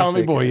Boy, classic.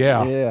 Tommy Boy, yeah.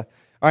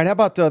 All right, how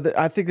about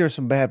I think there's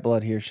some bad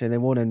blood here, Shane. They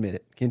won't admit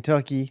it.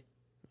 Kentucky,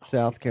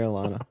 South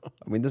Carolina.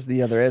 I mean, this is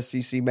the other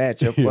SEC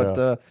matchup,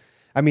 but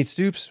I mean,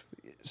 Stoops,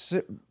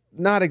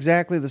 not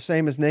exactly the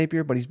same as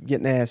Napier, but he's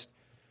getting asked,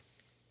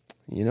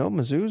 you know,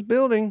 Mizzou's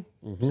building,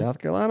 South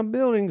Carolina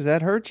building. Does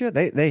that hurt you?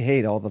 They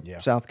hate all the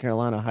South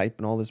Carolina hype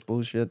and all this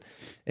bullshit.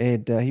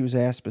 And he was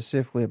asked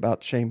specifically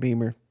about Shane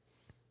Beamer.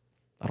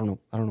 I don't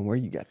know where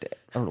you got that.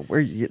 I don't know where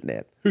you're getting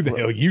that. Who the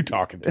hell are you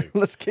talking to?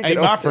 Let's kick Ain't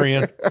it my off.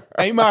 friend.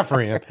 Ain't my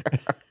friend.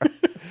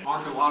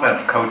 Mark, a lot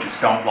of coaches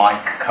don't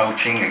like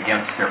coaching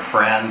against their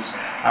friends.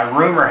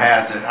 Rumor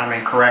has it, I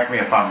mean, correct me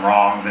if I'm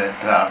wrong,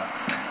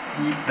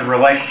 that the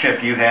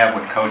relationship you have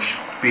with Coach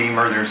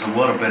Beamer, there's a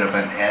little bit of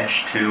an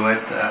edge to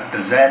it.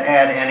 Does that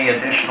add any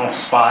additional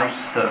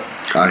spice to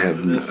I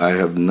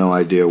have no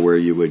idea where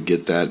you would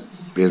get that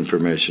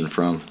information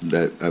from.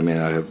 I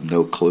have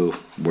no clue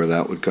where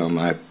that would come.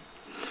 I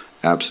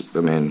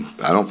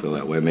don't feel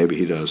that way. Maybe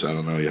he does. I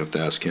don't know. You have to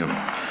ask him. But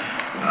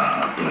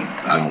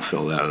I don't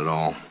feel that at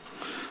all.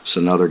 It's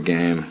another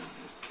game,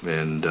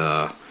 and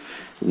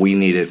we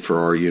need it for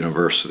our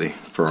university,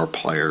 for our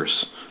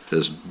players. It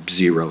has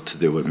zero to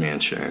do with me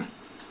and Shane.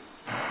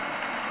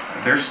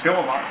 There's still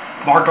a lot.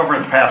 Mark, over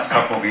the past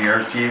couple of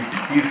years, you've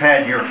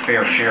had your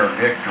fair share of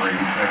victories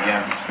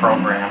against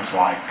programs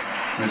like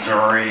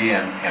Missouri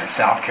and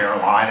South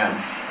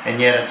Carolina, and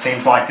yet it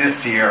seems like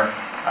this year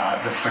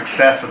the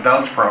success of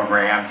those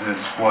programs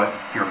is what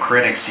your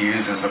critics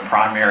use as a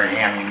primary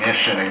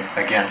ammunition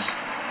against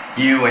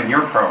you and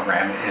your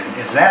program.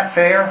 Is that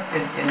fair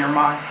in your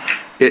mind?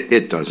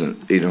 It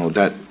doesn't. You know,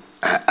 that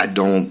I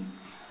don't.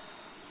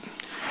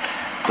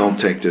 don't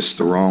take this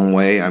the wrong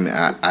way. I mean,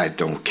 I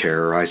don't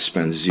care. I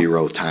spend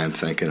zero time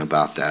thinking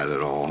about that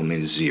at all. I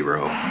mean,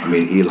 zero. I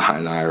mean, Eli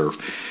and I are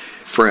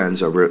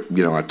friends.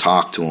 I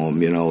talk to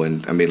him,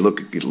 and I mean,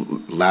 look,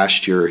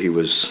 last year he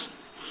was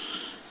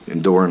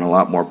enduring a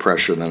lot more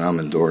pressure than I'm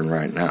enduring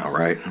right now,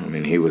 right? I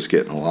mean, he was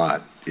getting a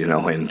lot,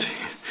 and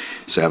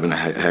he's having a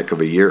heck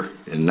of a year.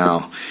 And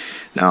now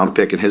I'm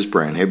picking his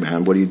brain. Hey,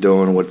 man, what are you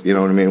doing? What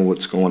I mean?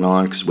 What's going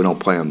on? Because we don't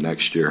play him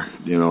next year,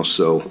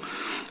 so,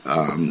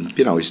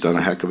 he's done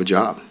a heck of a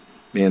job.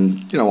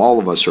 And, all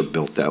of us are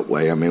built that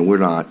way. I mean, we're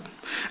not,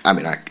 I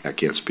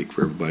can't speak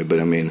for everybody, but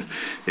I mean,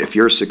 if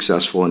you're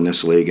successful in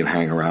this league and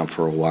hang around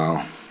for a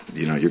while,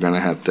 you're going to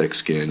have thick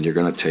skin. You're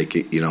going to take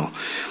it,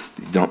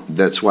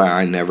 that's why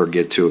I never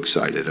get too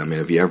excited. I mean,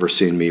 have you ever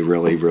seen me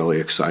really, really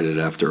excited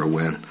after a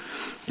win?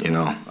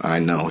 I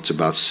know it's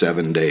about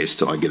 7 days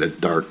till I get a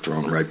dart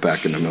thrown right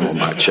back in the middle of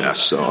my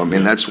chest. So, I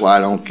mean, that's why I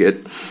don't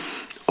get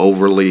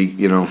overly,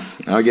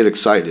 I get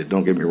excited.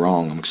 Don't get me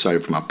wrong. I'm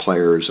excited for my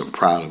players. I'm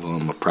proud of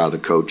them. I'm proud of the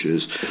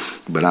coaches.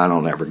 But I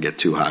don't ever get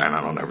too high and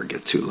I don't ever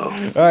get too low.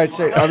 All right.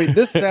 So, I mean,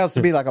 this sounds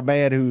to me like a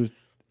man who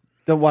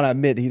don't want to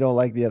admit he don't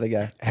like the other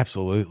guy.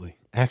 Absolutely.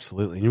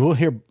 Absolutely. And we'll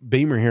hear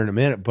Beamer here in a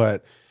minute,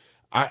 but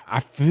I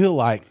feel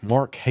like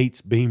Mark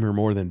hates Beamer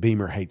more than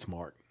Beamer hates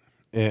Mark.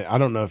 I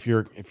don't know if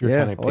you're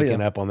kind of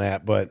picking up on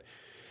that, but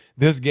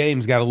this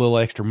game's got a little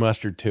extra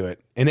mustard to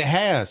it. And it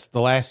has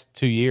the last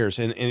 2 years.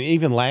 And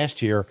even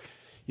last year,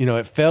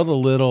 it felt a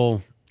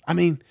little, I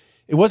mean,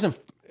 it wasn't,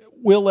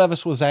 Will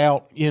Levis was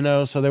out,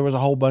 so there was a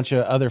whole bunch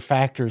of other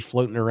factors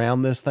floating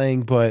around this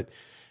thing. But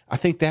I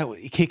think that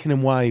kicking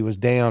him while he was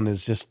down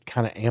has just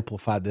kind of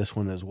amplified this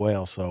one as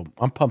well. So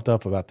I'm pumped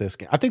up about this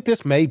game. I think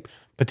this may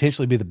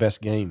potentially be the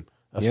best game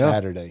of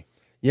Saturday.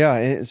 Yeah,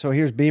 and so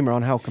here's Beamer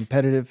on how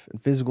competitive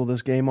and physical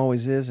this game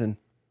always is, and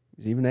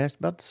he's even asked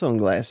about the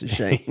sunglasses,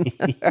 Shane.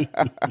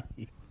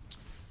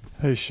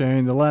 Hey,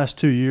 Shane, the last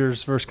 2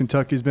 years versus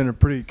Kentucky has been a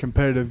pretty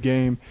competitive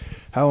game.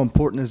 How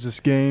important is this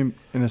game?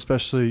 And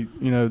especially,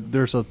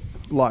 there's a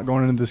lot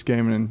going into this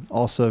game, and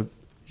also you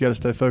got to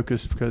stay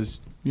focused because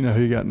you know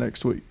who you got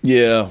next week.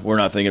 Yeah, we're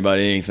not thinking about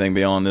anything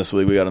beyond this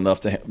week. We got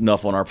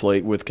enough on our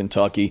plate with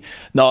Kentucky.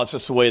 No, it's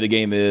just the way the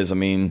game is. I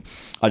mean,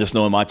 I just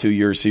know in my 2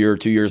 years here,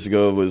 2 years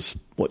ago it was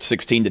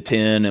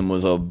 16-10 and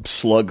was a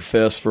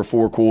slugfest for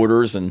 4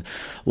 quarters, and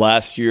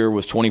last year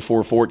was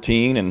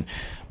 24-14, and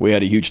we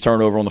had a huge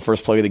turnover on the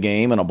first play of the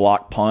game and a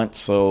blocked punt.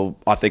 So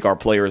I think our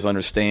players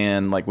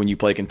understand, like, when you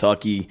play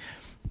Kentucky,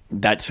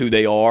 that's who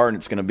they are, and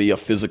it's going to be a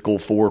physical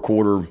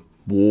 4-quarter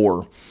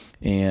war.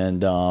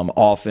 And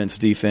offense,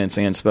 defense,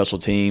 and special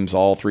teams,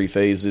 all 3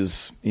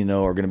 phases,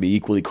 are going to be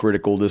equally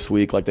critical this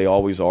week, like they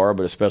always are,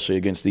 but especially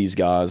against these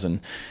guys, and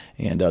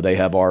they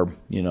have our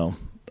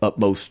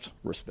utmost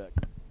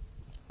respect.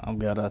 I've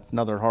got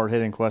another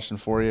hard-hitting question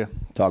for you.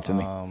 Talk to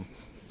me.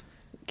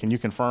 Can you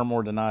confirm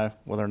or deny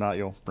whether or not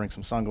you'll bring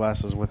some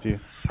sunglasses with you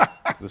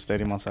to the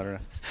stadium on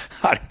Saturday?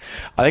 I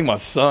think my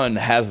son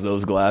has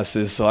those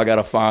glasses, so I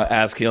got to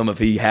ask him if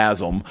he has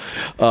them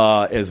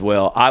as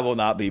well. I will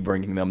not be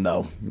bringing them,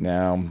 though.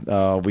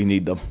 Now, we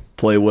need to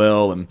play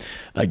well, and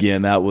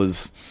again, that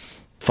was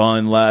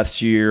fun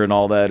last year and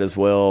all that as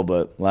well,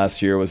 but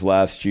last year was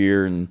last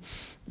year, and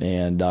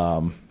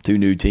 2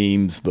 new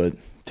teams, but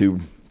two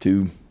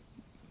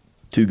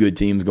good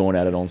teams going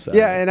at it on Saturday.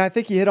 Yeah, and I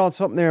think you hit on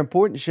something there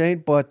important,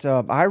 Shane, but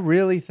I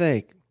really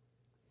think,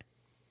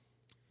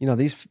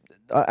 these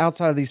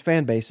outside of these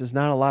fan bases,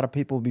 not a lot of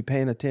people will be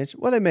paying attention.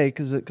 Well, they may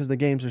because the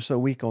games are so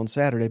weak on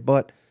Saturday,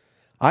 but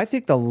I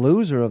think the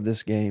loser of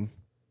this game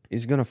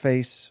is going to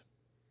face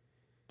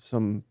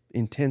some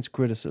intense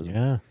criticism.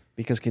 Yeah.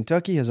 Because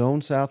Kentucky has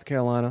owned South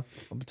Carolina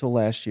up until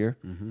last year,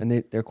 and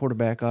their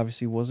quarterback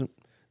obviously wasn't,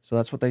 so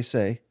that's what they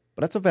say.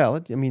 But that's a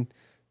valid,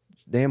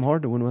 it's damn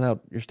hard to win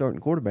without your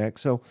starting quarterback.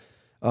 So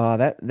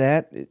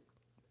that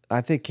I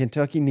think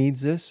Kentucky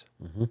needs this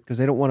because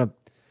they don't want to.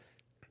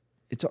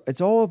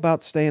 It's all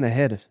about staying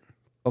ahead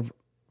of.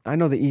 I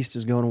know the East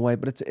is going away,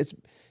 but it's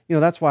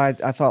that's why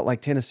I thought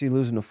like Tennessee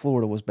losing to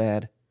Florida was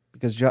bad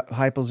because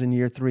Heupel's in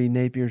year 3,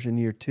 Napier's in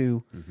year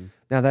 2.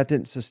 Now that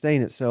didn't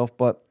sustain itself,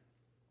 but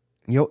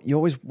you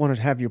always want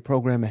to have your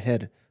program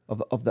ahead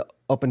of the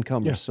up and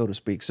comers, so to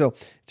speak. So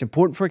it's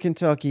important for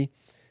Kentucky.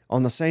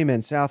 On the same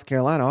end, South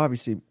Carolina,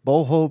 obviously,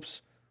 bowl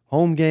hopes,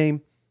 home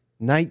game,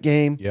 night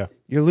game. Yeah.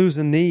 You're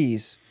losing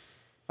these.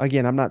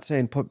 Again, I'm not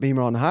saying put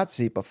Beamer on the hot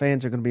seat, but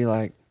fans are going to be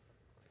like,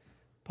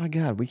 by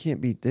God, we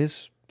can't beat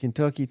this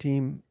Kentucky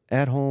team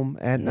at home,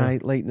 at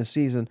night, late in the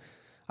season.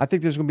 I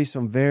think there's going to be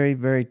some very,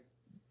 very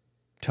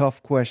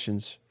tough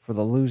questions for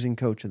the losing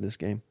coach of this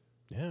game.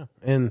 Yeah,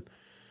 and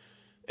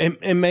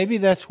maybe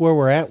that's where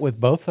we're at with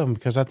both of them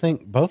because I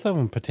think both of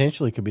them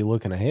potentially could be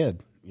looking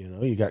ahead.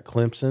 You got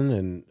Clemson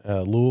and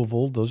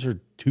Louisville. Those are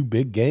 2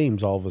 big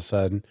games all of a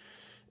sudden.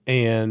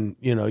 And,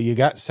 you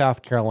got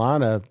South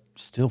Carolina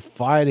still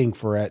fighting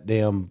for that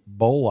damn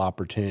bowl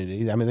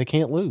opportunity. I mean, they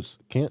can't lose.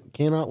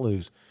 Cannot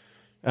lose.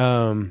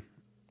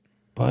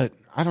 But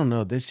I don't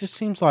know. This just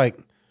seems like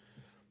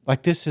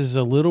this is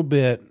a little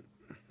bit,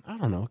 I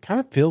don't know, it kind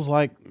of feels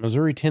like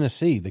Missouri,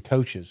 Tennessee. The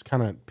coaches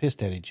kind of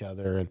pissed at each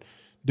other and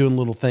doing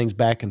little things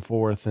back and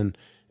forth, and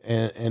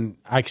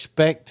I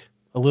expect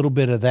a little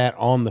bit of that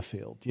on the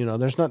field. You know,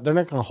 they're not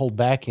going to hold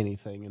back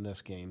anything in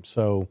this game.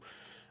 So,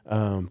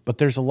 but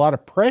there's a lot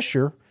of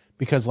pressure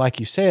because, like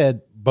you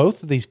said,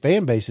 both of these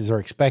fan bases are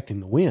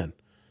expecting to win.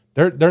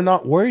 They're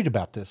not worried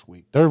about this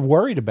week. They're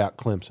worried about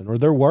Clemson or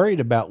they're worried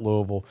about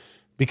Louisville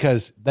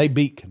because they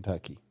beat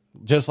Kentucky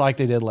just like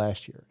they did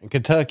last year. And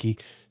Kentucky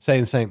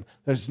saying the same.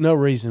 There's no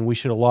reason we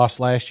should have lost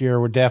last year.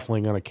 We're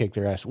definitely going to kick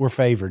their ass. We're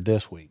favored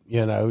this week,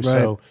 you know. Right.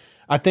 So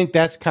I think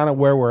that's kind of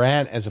where we're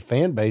at as a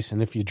fan base.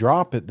 And if you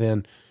drop it,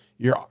 then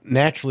you're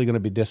naturally going to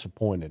be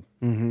disappointed.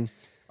 Mm-hmm.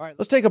 All right,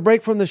 let's take a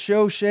break from the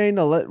show, Shane.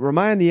 To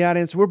remind the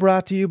audience, we're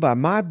brought to you by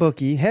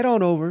MyBookie. Head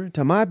on over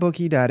to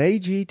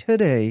mybookie.ag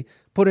today.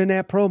 Put in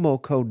that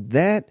promo code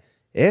THATSEC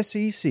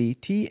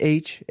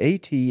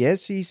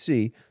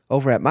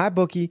over at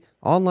MyBookie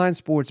online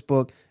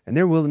sportsbook, and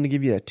they're willing to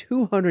give you a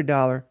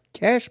 $200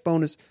 cash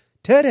bonus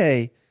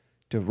today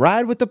to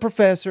ride with the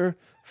professor,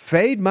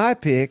 fade my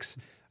picks.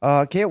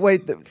 Can't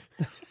wait.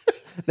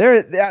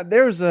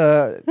 There's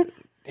a damn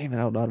it, I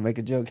don't know how to make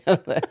a joke out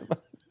of that.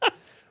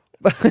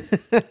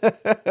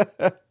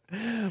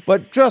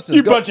 But trust us,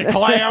 you bunch of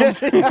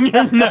clowns.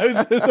 Your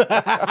noses.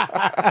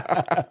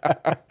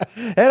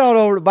 Head on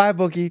over to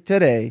MyBookie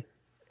today.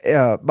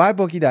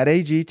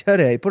 MyBookie.ag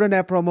today. Put in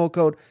that promo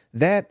code.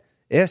 That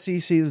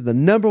SEC is the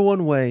number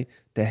one way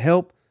to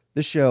help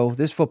the show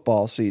this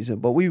football season.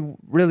 But we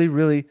really,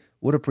 really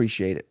would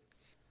appreciate it.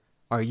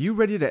 Are you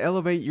ready to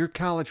elevate your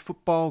college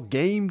football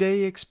game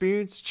day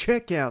experience?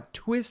 Check out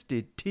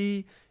Twisted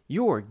Tea,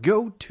 your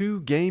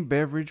go-to game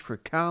beverage for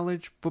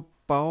college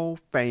football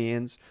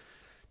fans.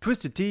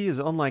 Twisted Tea is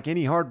unlike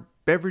any hard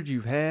beverage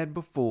you've had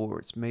before.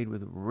 It's made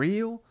with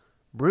real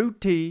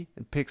brewed tea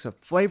and picks a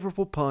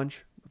flavorful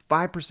punch with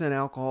 5%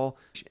 alcohol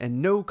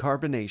and no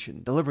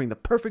carbonation, delivering the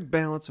perfect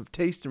balance of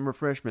taste and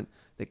refreshment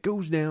that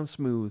goes down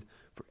smooth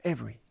for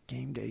every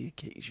game day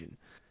occasion.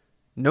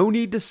 No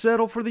need to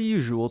settle for the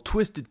usual.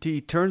 Twisted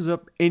Tea turns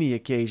up any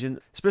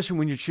occasion, especially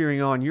when you're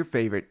cheering on your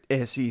favorite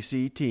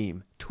SEC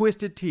team.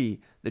 Twisted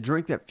Tea, the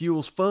drink that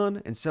fuels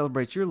fun and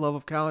celebrates your love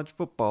of college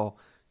football.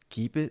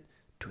 Keep it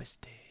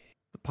twisted.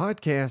 The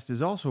podcast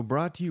is also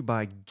brought to you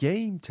by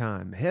Game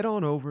Time. Head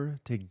on over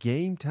to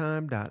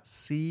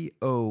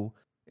gametime.co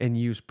and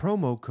use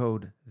promo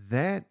code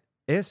THATSEC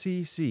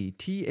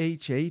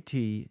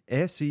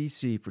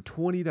for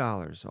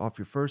 $20 off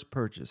your first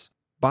purchase.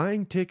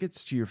 Buying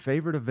tickets to your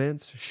favorite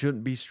events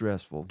shouldn't be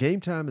stressful. Game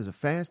Time is a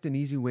fast and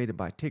easy way to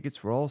buy tickets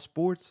for all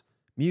sports,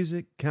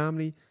 music,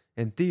 comedy,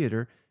 and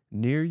theater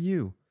near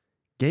you.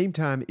 Game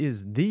Time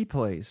is the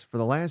place for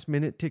the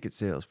last-minute ticket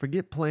sales.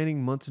 Forget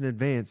planning months in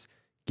advance.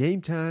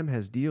 Game Time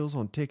has deals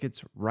on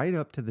tickets right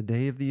up to the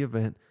day of the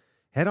event.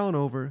 Head on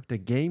over to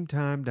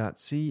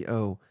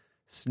gametime.co.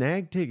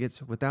 Snag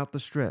tickets without the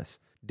stress.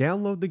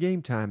 Download the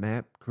Game Time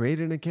app, create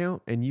an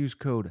account, and use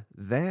code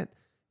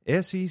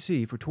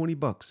THATSEC for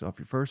 $20 off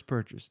your first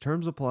purchase.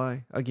 Terms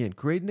apply. Again,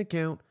 create an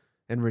account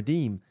and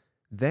redeem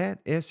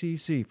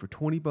THATSEC for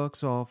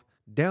 $20 off.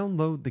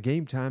 Download the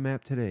Game Time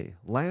app today.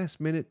 Last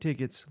minute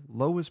tickets,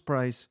 lowest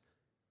price,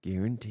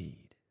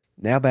 guaranteed.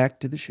 Now back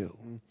to the show.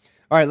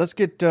 All right, let's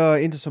get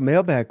into some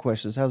mailbag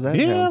questions. How's that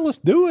sound? Yeah, let's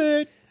do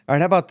it. All right,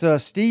 how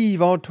about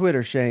Steve on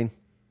Twitter, Shane?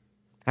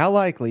 How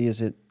likely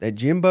is it that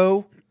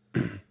Jimbo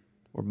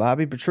or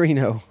Bobby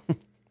Petrino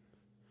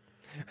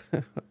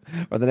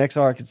are the next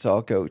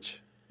Arkansas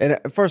coach? And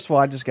first of all,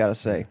 I just got to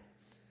say,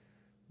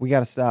 we got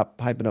to stop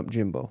hyping up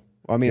Jimbo.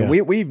 I mean,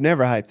 we've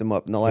never hyped him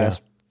up in the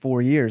last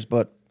 4 years,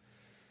 but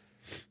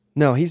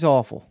no, he's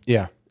awful.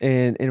 Yeah.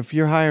 And if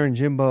you're hiring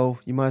Jimbo,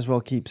 you might as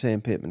well keep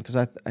Sam Pittman because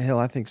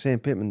I think Sam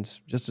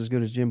Pittman's just as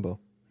good as Jimbo.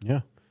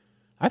 Yeah,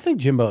 I think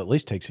Jimbo at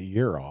least takes a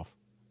year off.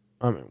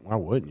 I mean, why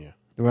wouldn't you?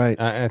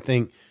 Right. I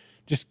think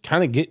just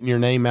kind of getting your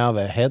name out of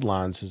the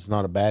headlines is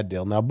not a bad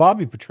deal. Now,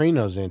 Bobby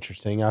Petrino's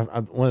interesting.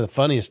 One of the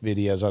funniest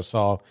videos I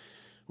saw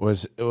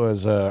was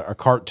a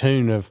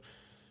cartoon of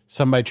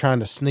somebody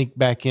trying to sneak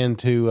back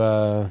into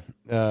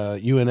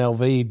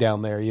UNLV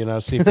down there. You know,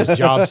 see if his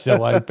job's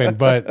still open.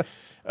 But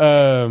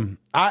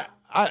I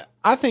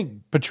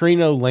think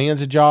Petrino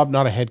lands a job,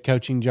 not a head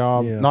coaching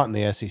job, not in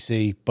the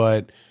SEC.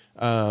 But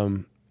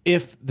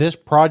if this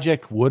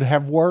project would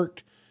have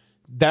worked,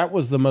 that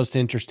was the most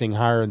interesting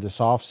hire in this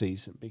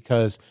offseason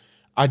because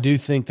I do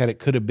think that it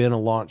could have been a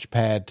launch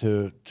pad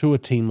to a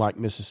team like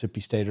Mississippi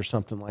State or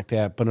something like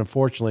that. But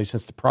unfortunately,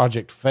 since the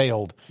project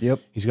failed,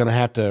 he's going to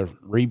have to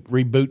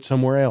reboot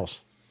somewhere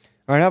else.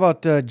 All right, how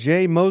about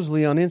Jay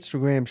Mosley on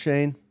Instagram,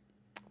 Shane?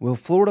 Will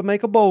Florida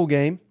make a bowl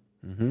game?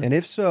 Mm-hmm. And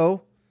if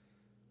so,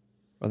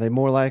 are they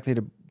more likely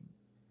to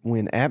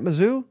win at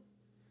Mizzou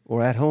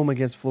or at home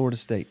against Florida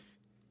State?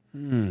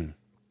 Right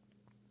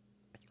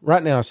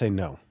now, I say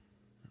no.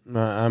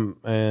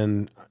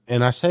 And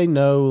I say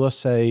no. Let's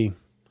say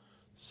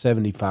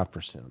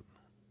 75%,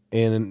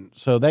 and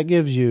so that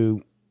gives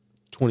you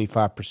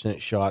 25%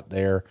 shot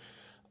there.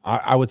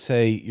 I would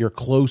say your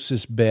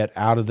closest bet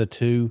out of the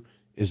two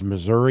is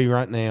Missouri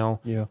right now.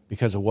 Yeah.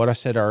 Because of what I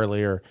said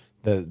earlier,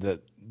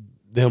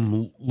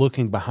 them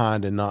looking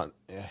behind and not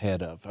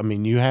ahead of. I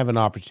mean, you have an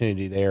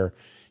opportunity there.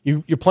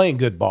 You're playing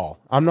good ball.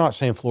 I'm not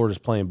saying Florida's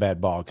playing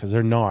bad ball because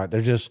they're not.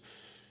 They're just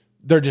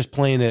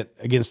playing it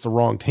against the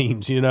wrong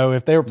teams.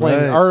 If they were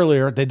playing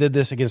earlier, they did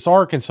this against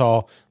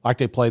Arkansas like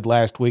they played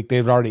last week.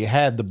 They've already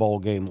had the bowl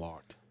game locked.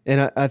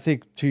 And I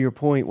think, to your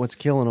point, what's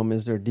killing them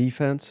is their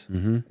defense,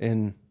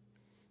 and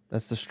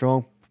that's the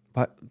strong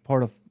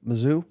part of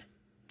Mizzou.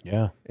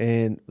 Yeah,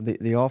 and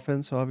the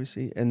offense,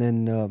 obviously, and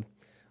then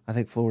I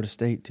think Florida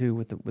State too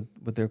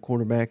with their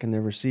quarterback and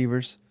their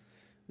receivers.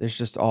 There's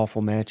just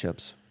awful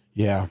matchups.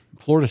 Yeah,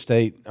 Florida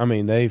State. I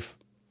mean, they're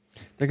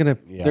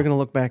gonna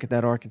look back at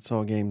that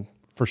Arkansas game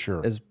for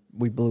sure as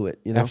we blew it.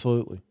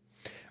 Absolutely.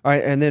 All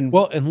right, and then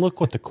and look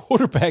what the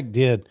quarterback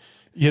did.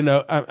 You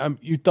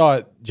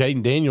thought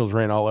Jaden Daniels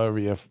ran all over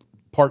you.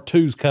 Part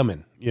 2's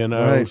coming.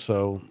 Right.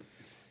 So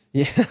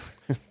yeah.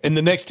 In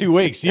the next 2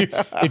 weeks,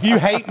 if you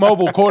hate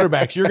mobile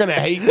quarterbacks, you're going to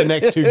hate the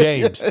next 2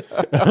 games.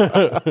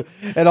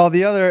 And on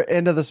the other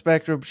end of the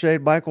spectrum,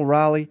 Shade, Michael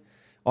Riley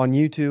on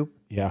YouTube.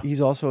 Yeah,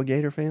 he's also a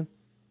Gator fan.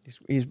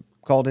 He's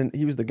called in.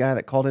 He was the guy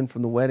that called in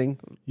from the wedding.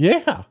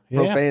 Yeah.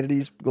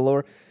 Profanities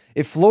galore.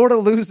 If Florida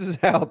loses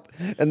out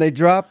and they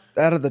drop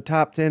out of the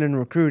top 10 in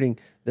recruiting,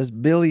 does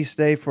Billy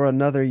stay for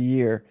another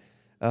year?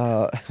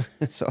 So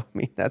I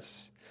mean,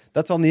 that's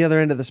on the other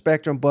end of the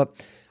spectrum. But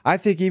I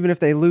think even if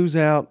they lose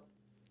out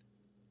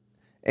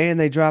and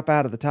they drop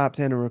out of the top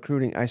 10 in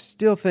recruiting, I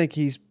still think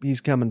he's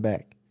coming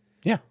back.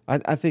 Yeah,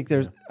 I think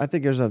there's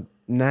a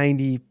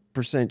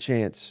 90%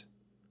 chance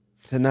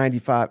to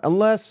 95,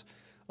 unless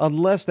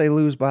they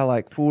lose by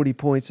like 40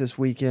 points this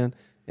weekend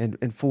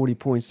and 40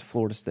 points to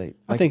Florida State.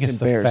 I think it's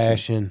the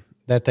fashion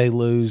that they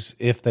lose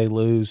if they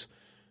lose,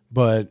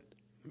 but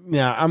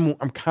yeah, I'm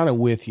kind of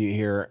with you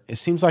here. It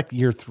seems like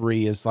year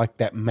 3 is like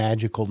that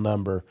magical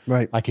number,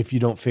 right? Like if you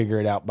don't figure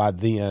it out by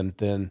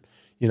then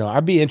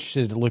I'd be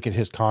interested to look at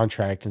his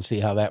contract and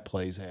see how that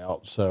plays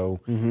out.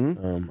 So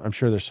I'm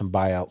sure there's some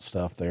buyout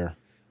stuff there.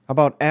 How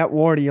about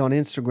 @Wardy on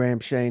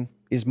Instagram, Shane?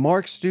 Is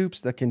Mark Stoops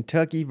the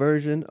Kentucky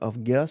version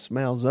of Gus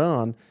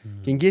Malzahn?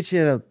 Can get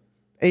you to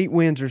 8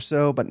 wins or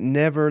so, but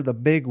never the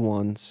big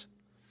ones.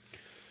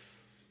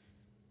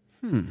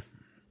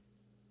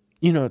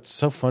 It's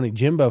so funny.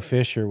 Jimbo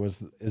Fisher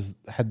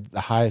had the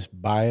highest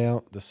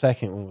buyout. The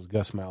second one was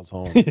Gus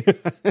Malzahn,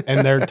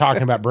 and they're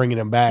talking about bringing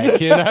him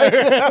back.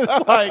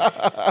 It's like,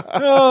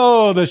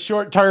 the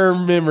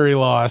short-term memory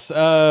loss.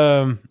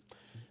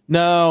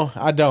 No,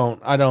 I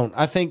don't.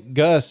 I think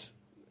Gus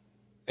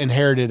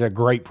inherited a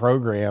great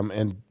program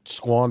and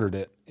squandered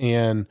it,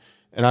 and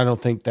I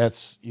don't think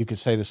you could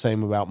say the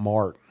same about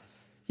Mark.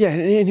 Yeah,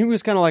 and he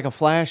was kind of like a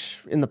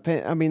flash in the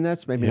pan. I mean,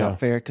 that's maybe not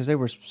fair because they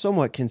were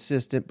somewhat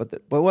consistent, but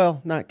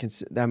not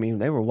consistent. I mean,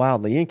 they were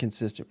wildly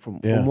inconsistent from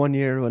one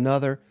year to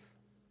another.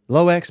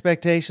 Low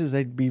expectations,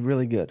 they'd be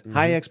really good.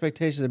 High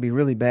expectations, they'd be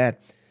really bad.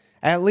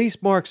 At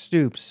least Mark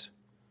Stoops,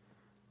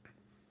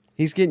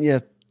 he's getting you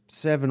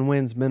 7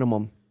 wins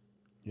minimum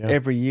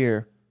every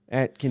year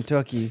at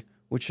Kentucky,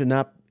 which should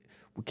not,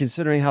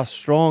 considering how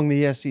strong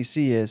the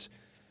SEC is,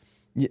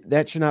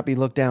 that should not be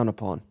looked down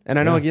upon. And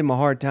I know I give him a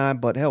hard time,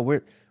 but hell,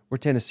 we're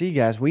Tennessee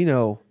guys. We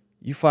know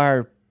you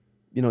fire,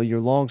 your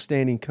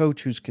long-standing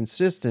coach who's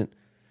consistent.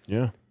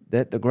 Yeah,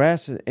 that the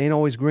grass ain't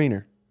always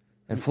greener,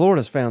 and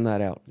Florida's found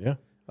that out. Yeah,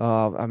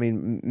 I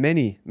mean,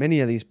 many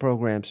of these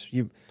programs,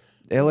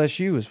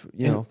 LSU is,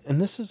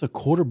 and this is a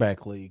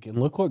quarterback league, and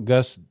look what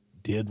Gus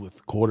did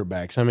with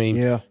quarterbacks. I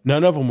mean,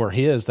 none of them were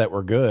his that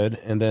were good,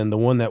 and then the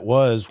one that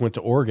went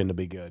to Oregon to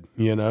be good.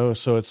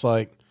 So it's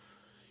like,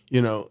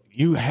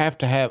 you have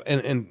to have,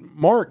 and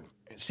Mark,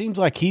 it seems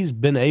like he's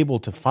been able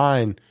to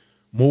find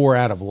more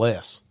out of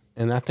less.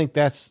 And I think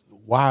that's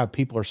why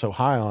people are so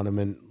high on him,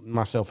 and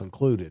myself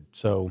included.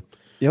 So,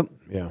 yep.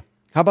 Yeah.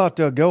 How about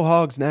Go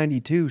Hogs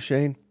 92,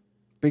 Shane?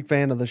 Big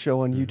fan of the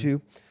show on YouTube.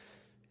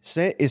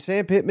 Is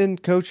Sam Pittman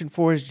coaching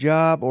for his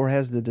job, or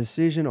has the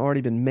decision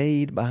already been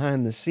made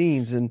behind the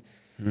scenes? And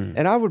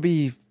I would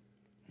be,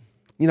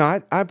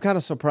 I'm kind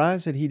of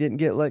surprised that he didn't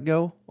get let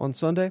go on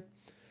Sunday.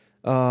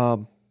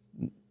 Not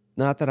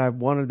that I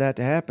wanted that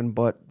to happen,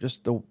 but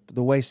just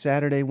the way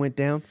Saturday went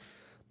down.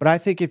 But I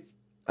think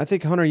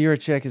Hunter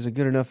Yurachek is a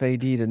good enough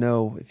AD to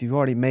know if you've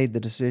already made the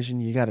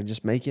decision, you got to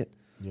just make it.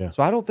 Yeah.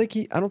 So I don't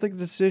think the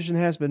decision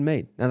has been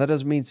made. Now that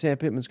doesn't mean Sam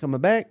Pittman's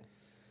coming back,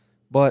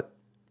 but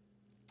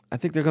I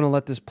think they're going to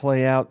let this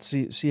play out.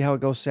 See how it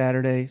goes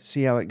Saturday.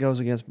 See how it goes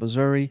against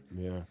Missouri.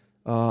 Yeah.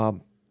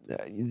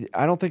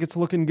 I don't think it's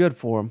looking good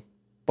for him,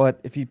 but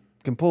if he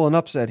can pull an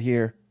upset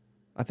here,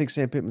 I think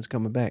Sam Pittman's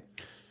coming back.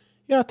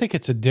 Yeah, I think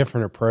it's a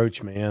different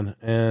approach, man,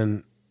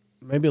 and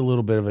maybe a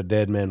little bit of a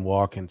dead man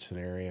walking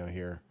scenario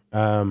here.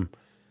 I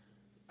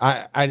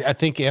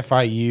think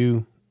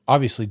FIU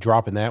obviously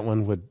dropping that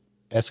one would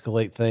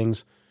escalate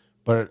things,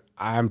 but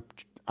I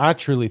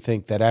truly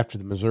think that after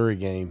the Missouri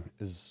game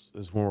is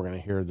when we're going to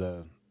hear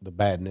the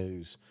bad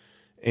news,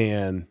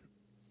 and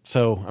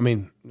So, I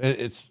mean,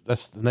 that's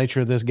the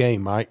nature of this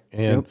game, Mike.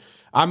 And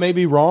I may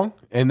be wrong,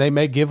 and they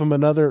may give him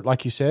another,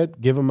 like you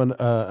said, give him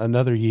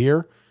another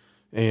year.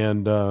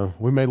 And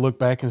we may look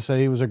back and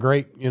say he was a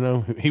great,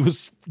 he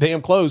was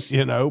damn close,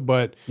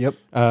 but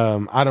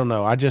I don't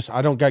know. I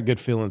don't got good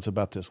feelings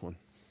about this one.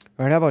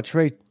 All right, how about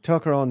Trey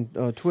Tucker on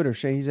Twitter?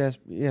 Shane,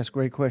 he asks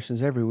great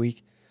questions every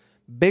week.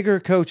 Bigger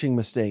coaching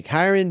mistake,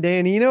 hiring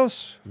Dan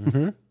Enos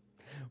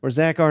or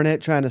Zach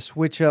Arnett trying to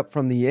switch up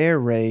from the air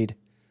raid?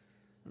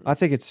 I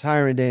think it's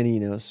hiring Dan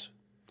Enos.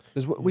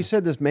 Because we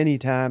said this many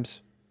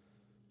times,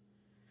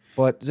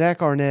 but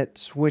Zach Arnett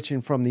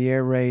switching from the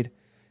air raid,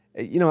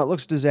 it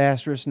looks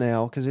disastrous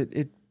now because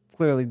it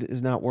clearly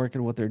is not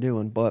working what they're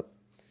doing. But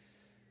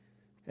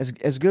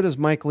as good as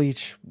Mike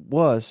Leach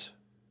was,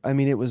 I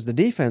mean, it was the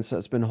defense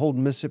that's been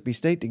holding Mississippi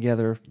State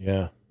together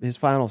his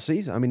final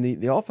season. I mean,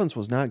 the offense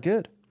was not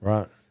good.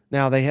 Right.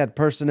 Now, they had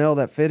personnel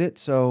that fit it,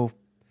 so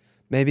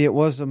maybe it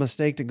was a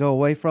mistake to go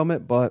away from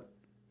it, but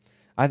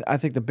I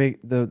think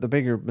the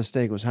bigger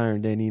mistake was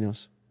hiring Dan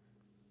Enos.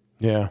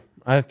 Yeah,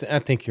 I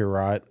think you're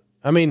right.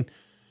 I mean,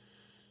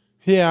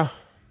 yeah,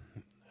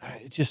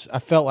 I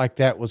felt like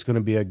that was going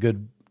to be a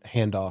good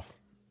handoff,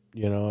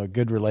 a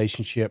good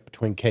relationship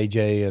between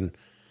KJ and,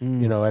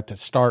 at the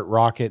start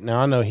Rocket.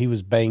 Now, I know he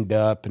was banged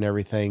up and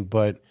everything,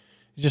 but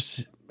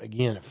just,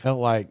 again, it felt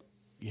like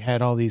you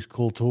had all these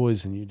cool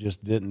toys and you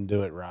just didn't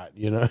do it right.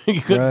 You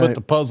couldn't put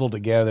the puzzle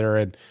together.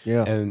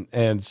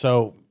 And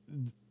so,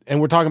 and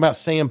we're talking about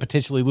Sam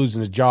potentially losing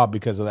his job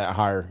because of that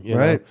hire.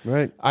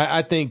 Right.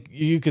 I think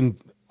you can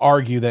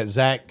argue that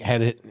Zach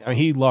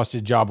he lost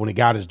his job when he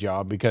got his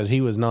job because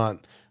he was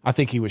not, I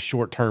think he was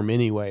short term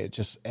anyway. It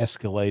just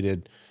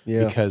escalated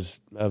because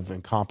of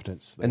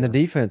incompetence there. And the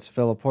defense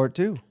fell apart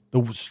too.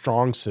 The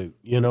strong suit,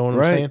 you know what I'm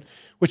saying?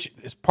 Which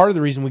is part of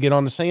the reason we get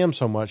on to Sam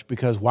so much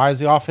because why does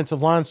the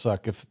offensive line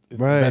suck if the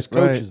best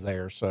coach is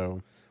there?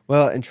 So,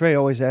 well, and Trey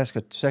always asks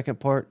a second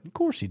part. Of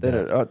course he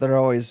does. That are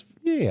always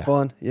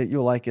fun.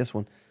 You'll like this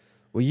one.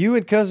 Will you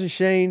and Cousin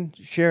Shane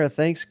share a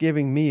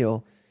Thanksgiving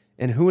meal,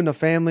 and who in the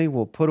family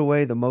will put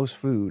away the most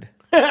food?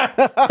 Do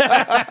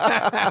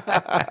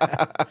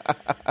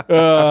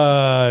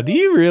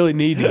you really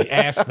need to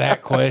ask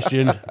that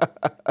question?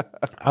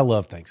 I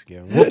love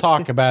Thanksgiving. We'll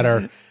talk about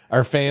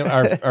our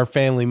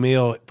family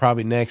meal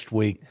probably next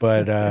week,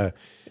 but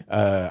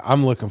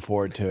I'm looking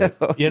forward to it.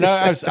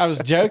 I was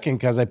joking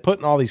because they're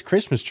putting all these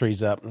Christmas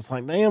trees up, and it's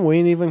like, damn, we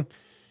ain't even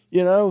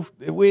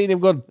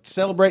going to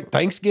celebrate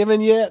Thanksgiving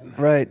yet.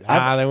 Right.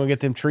 They won't get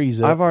them trees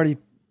up. I've already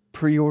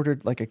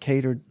pre-ordered like a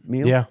catered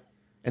meal. Yeah.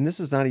 And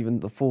this is not even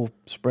the full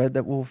spread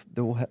that we'll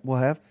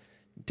have.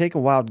 Take a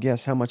wild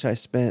guess how much I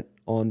spent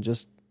on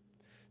just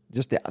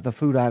the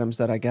food items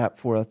that I got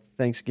for a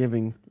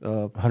Thanksgiving.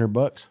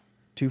 $100,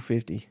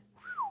 $250.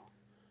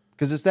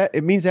 Because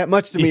it means that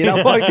much to me, and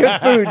I want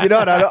good food. I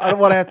don't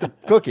want to have to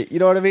cook it. You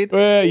know what I mean?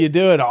 Well, you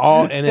do it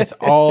all, and it's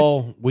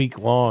all week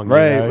long.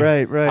 Right.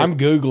 I'm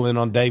Googling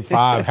on day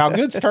 5. How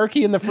good's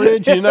turkey in the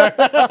fridge? All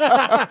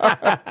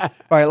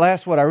right,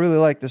 last one. I really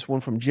like this one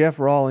from Jeff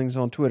Rawlings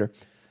on Twitter.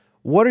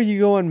 What are you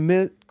going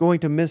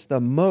to miss the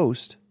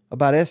most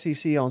about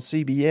SEC on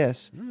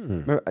CBS?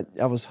 Remember,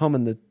 I was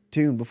humming the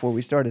tune before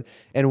we started.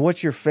 And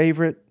what's your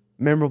favorite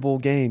memorable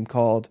game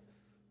called?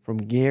 From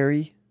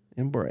Gary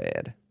and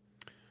Brad.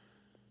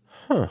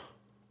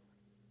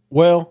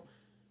 Well,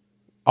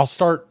 I'll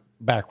start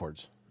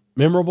backwards.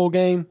 Memorable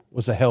game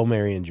was a Hail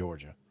Mary in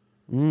Georgia.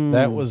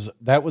 That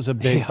was a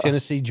big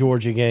Tennessee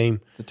Georgia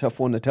game. It's a tough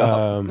one to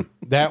top.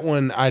 That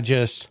one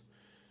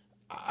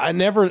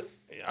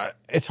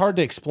it's hard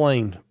to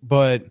explain,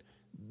 but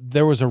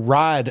there was a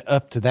ride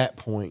up to that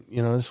point.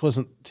 This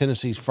wasn't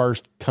Tennessee's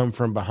first come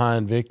from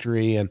behind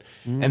victory, and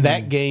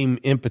that game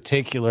in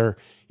particular,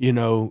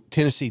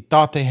 Tennessee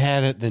thought they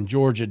had it, then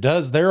Georgia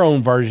does their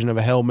own version of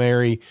a Hail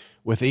Mary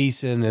with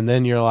Eason, and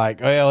then you're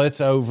like, well,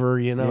 it's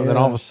over, Then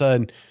all of a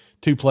sudden,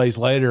 2 plays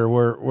later,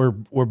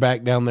 we're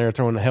back down there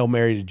throwing a Hail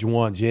Mary to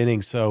Juwan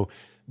Jennings. So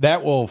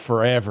that will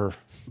forever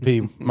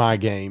be my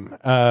game.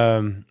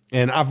 And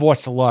I've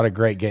watched a lot of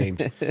great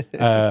games.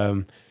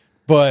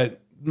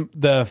 But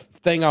the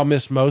thing I'll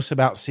miss most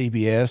about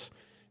CBS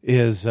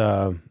is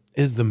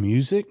the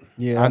music.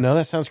 Yeah. I know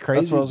that sounds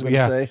crazy. That's what I was going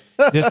to say.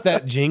 Just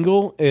that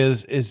jingle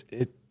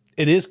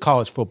it is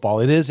college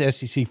football. It is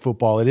SEC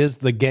football. It is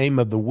the game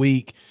of the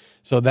week.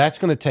 So that's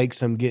going to take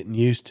some getting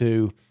used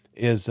to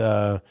is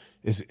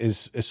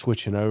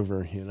switching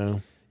over,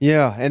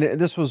 Yeah, and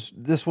this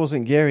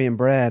wasn't Gary and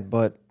Brad,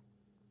 but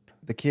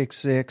the Kick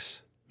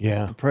Six,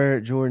 the prayer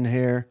at Jordan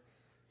Hare,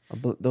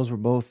 those were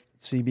both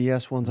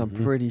CBS ones. I'm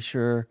pretty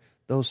sure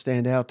those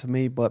stand out to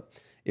me. But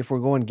if we're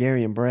going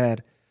Gary and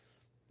Brad,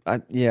 I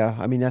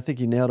think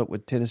you nailed it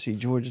with Tennessee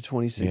Georgia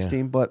 2016.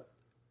 Yeah. But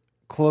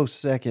close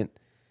second,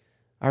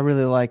 I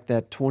really like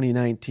that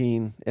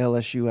 2019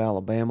 LSU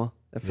Alabama.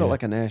 That felt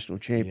like a national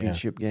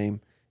championship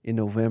game in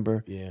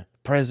November. Yeah,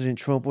 President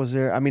Trump was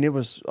there. I mean, it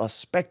was a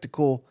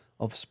spectacle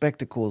of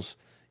spectacles,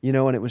 and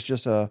it was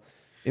just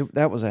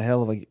That was a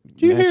hell of a. Did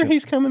you hear matchup.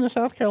 he's coming to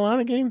South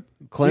Carolina game?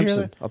 Did you hear Clemson?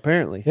 that?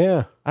 Apparently,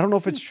 Yeah. I don't know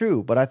if it's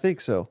true, but I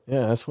think so.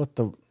 Yeah, that's what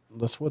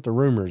the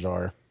rumors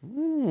are.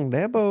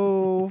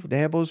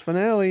 Dabo's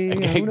finale. The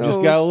Who game just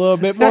knows? got a little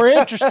bit more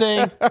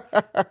interesting.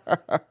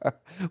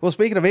 Well,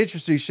 speaking of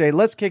interesting, Shay,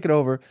 let's kick it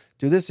over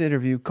to this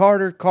interview.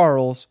 Carter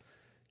Karels,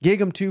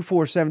 GigEm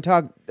 247.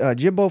 Talk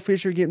Jimbo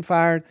Fisher getting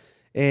fired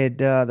and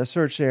the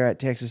search there at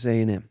Texas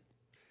A&M.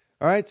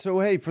 All right, so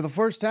hey, for the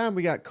first time,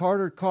 we got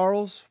Carter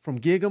Karels from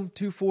GigEm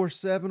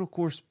 247. Of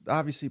course,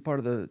 obviously part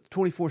of the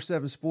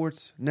 24/7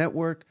 Sports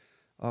Network.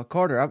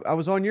 Carter, I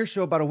was on your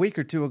show about a week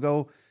or two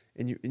ago,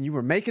 and you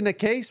were making a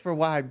case for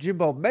why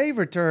Jimbo may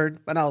return,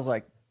 and I was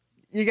like,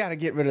 you got to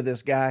get rid of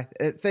this guy.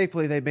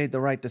 Thankfully, they made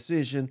the right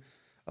decision.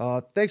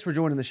 Thanks for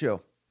joining the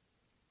show.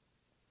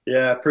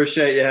 Yeah,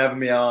 appreciate you having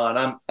me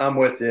on. I'm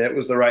with you. It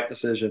was the right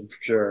decision for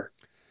sure.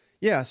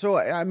 Yeah, so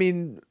I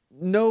mean,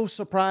 no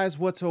surprise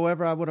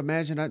whatsoever, I would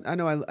imagine. I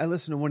know I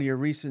listened to one of your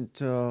recent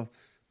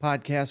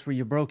podcasts where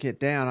you broke it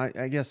down.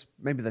 I guess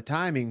maybe the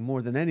timing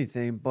more than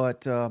anything,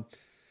 but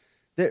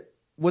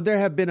would there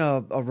have been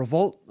a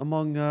revolt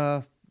among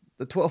the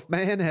 12th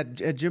man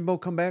had Jimbo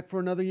come back for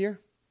another year?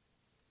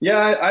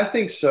 Yeah, I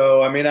think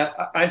so. I mean,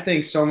 I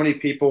think so many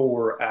people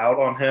were out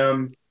on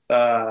him.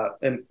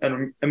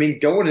 And I mean,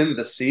 going into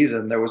the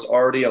season, there was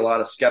already a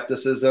lot of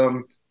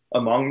skepticism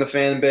among the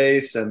fan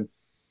base. And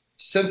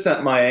since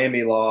that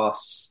Miami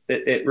loss,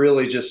 it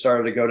really just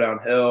started to go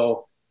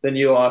downhill. Then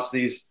you lost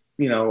these,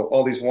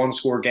 all these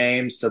one-score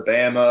games to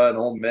Bama and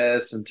Ole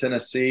Miss and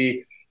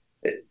Tennessee.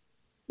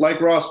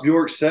 Like Ross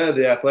Bjork said,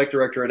 the athletic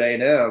director at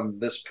A&M,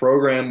 this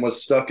program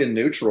was stuck in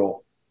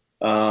neutral.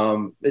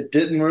 It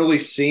didn't really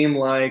seem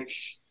like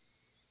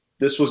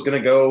this was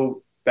going to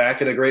go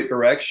back in a great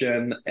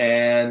direction.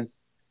 And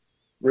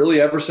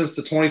really, ever since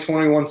the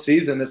 2021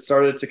 season, it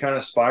started to kind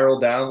of spiral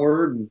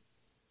downward. And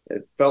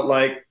it felt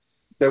like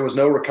there was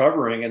no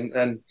recovering.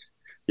 And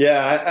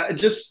yeah, I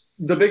just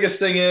the biggest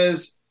thing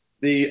is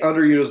the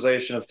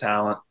underutilization of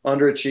talent,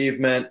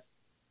 underachievement.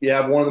 You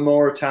have one of the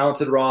more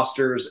talented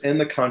rosters in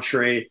the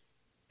country,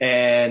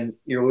 and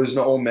you're losing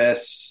to Ole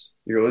Miss,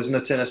 you're losing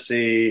to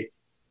Tennessee,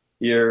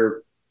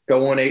 you're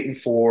going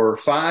 8-4.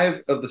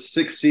 5 of the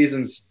 6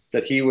 seasons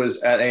that he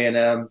was at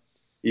A&M,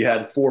 you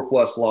had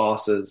 4+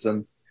 losses.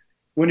 And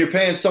when you're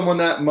paying someone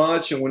that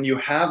much, and when you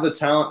have the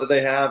talent that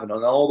they have and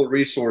all the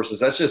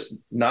resources, that's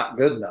just not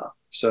good enough.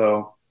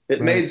 So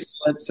it made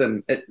sense,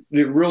 and it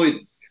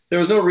really there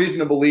was no reason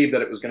to believe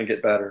that it was going to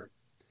get better.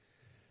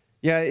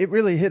 Yeah, it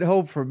really hit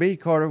home for me,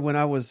 Carter, when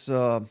I was,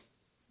 I'm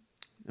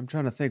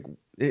trying to think,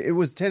 it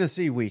was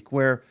Tennessee week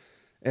where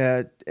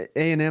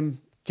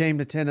A&M came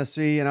to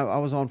Tennessee, and I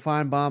was on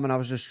Feinbaum, and I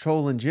was just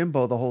trolling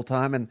Jimbo the whole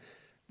time, and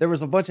there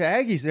was a bunch of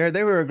Aggies there.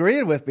 They were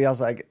agreeing with me. I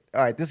was like,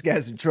 all right, this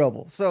guy's in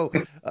trouble. So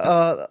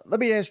let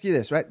me ask you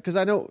this, right? Because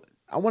I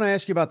want to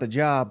ask you about the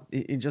job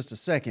in just a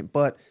second,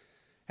 but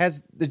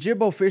has the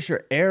Jimbo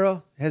Fisher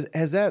era,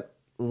 has that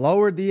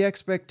lowered the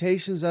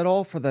expectations at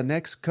all for the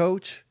next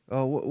coach?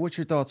 What's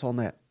your thoughts on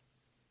that?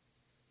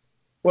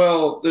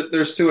 Well,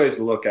 there's 2 ways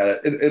to look at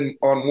it. And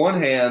on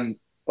one hand,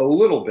 a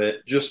little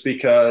bit, just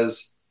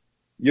because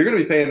you're going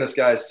to be paying this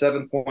guy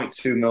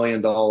 $7.2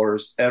 million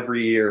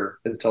every year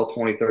until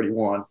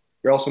 2031.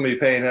 You're also going to be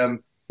paying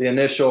him the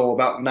initial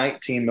about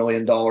 $19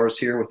 million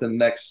here within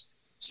the next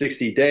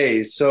 60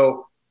 days.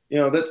 So,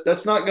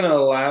 that's not going to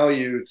allow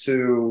you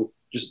to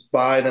just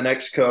buy the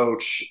next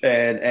coach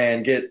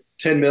and get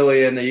 $10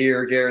 million a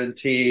year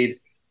guaranteed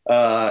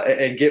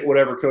and get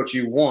whatever coach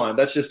you want.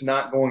 That's just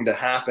not going to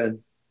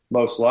happen,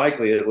 most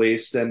likely, at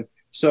least. And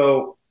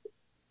so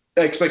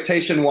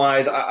expectation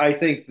wise, I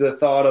think the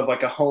thought of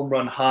like a home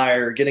run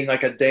hire, getting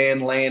like a Dan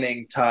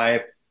Lanning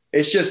type,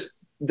 it's just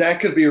that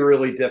could be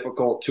really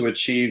difficult to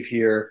achieve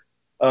here.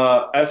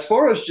 As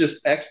far as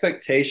just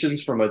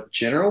expectations from a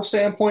general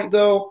standpoint,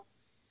 though,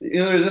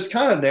 there's this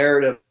kind of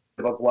narrative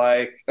of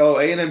like, oh,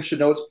 A&M should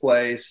know its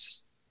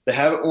place. They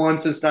haven't won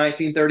since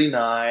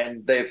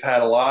 1939. They've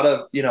had a lot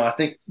of, I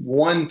think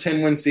 1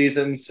 10-win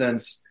season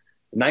since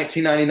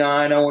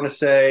 1999, I want to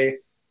say.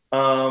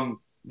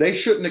 They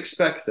shouldn't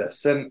expect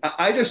this. And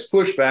I just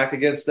push back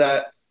against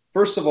that.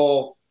 First of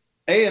all,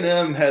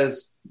 A&M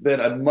has been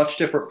a much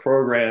different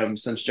program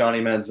since Johnny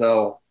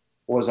Manziel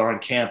was on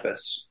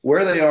campus.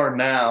 Where they are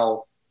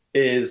now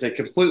is a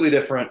completely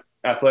different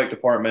athletic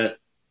department,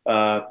 in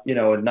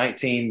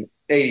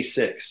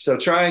 1986. So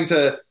trying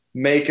to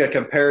make a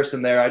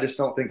comparison there, I just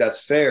don't think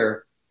that's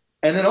fair.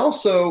 And then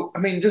also, I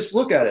mean, just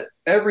look at it.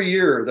 Every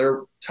year,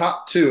 they're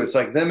top 2. It's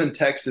like them in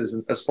Texas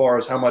as far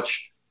as how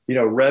much,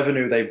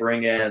 revenue they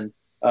bring in.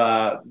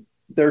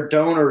 Their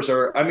donors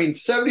are,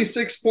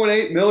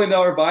 $76.8 million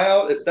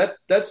buyout.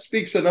 That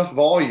speaks enough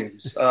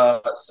volumes.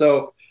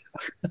 So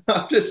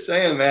I'm just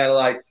saying, man,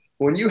 like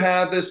when you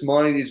have this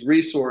money, these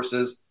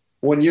resources,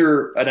 when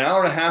you're an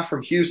hour and a half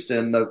from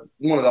Houston,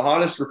 one of the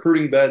hottest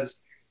recruiting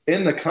beds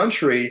in the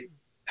country,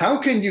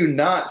 how can you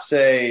not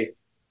say,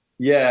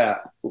 yeah,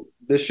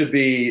 this should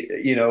be,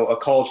 a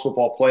college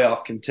football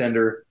playoff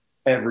contender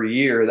every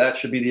year? That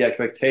should be the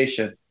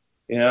expectation.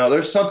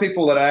 There's some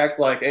people that act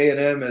like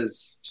A&M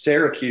is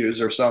Syracuse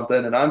or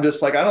something, and I'm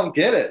just like, I don't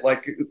get it.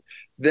 Like,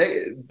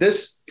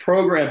 this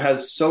program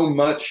has so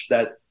much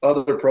that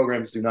other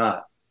programs do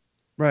not.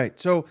 Right.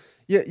 So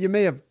you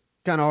may have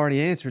kind of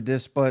already answered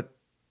this, but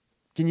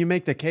can you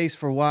make the case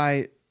for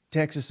why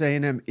Texas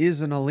A&M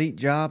is an elite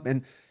job?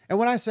 And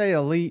when I say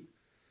elite,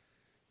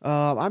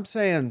 I'm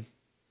saying,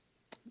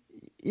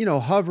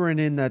 hovering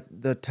in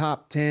the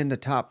top 10 to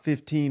top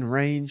 15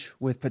 range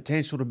with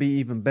potential to be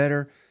even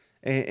better.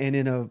 And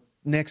in a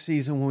next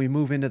season when we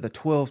move into the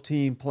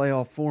 12-team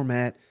playoff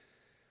format,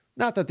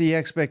 not that the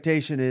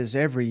expectation is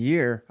every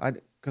year,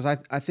 because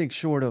I think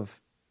short of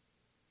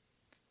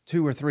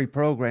 2 or 3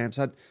 programs,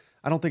 I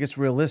don't think it's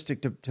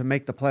realistic to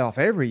make the playoff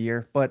every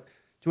year, but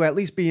to at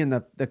least be in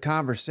the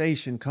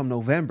conversation come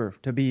November,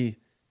 to be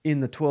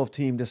in the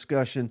 12-team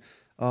discussion.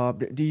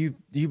 Do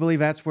you believe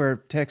that's where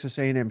Texas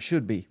A&M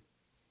should be?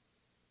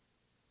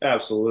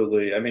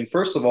 Absolutely. I mean,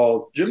 first of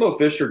all, Jimbo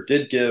Fisher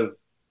did give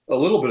a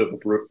little bit of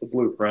a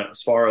blueprint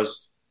as far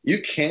as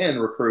you can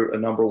recruit a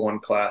number 1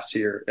 class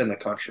here in the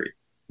country.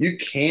 You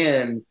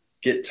can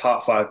get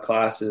top 5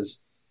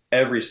 classes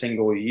every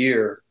single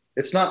year.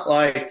 It's not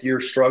like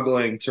you're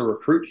struggling to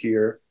recruit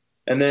here.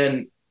 And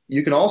then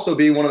you can also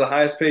be one of the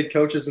highest paid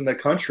coaches in the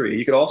country.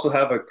 You could also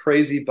have a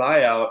crazy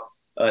buyout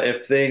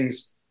if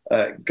things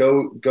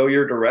go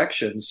your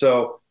direction.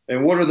 So,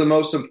 and what are the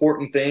most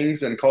important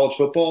things in college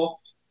football?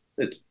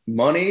 It's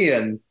money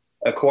and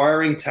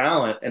acquiring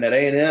talent. And at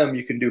A&M,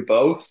 you can do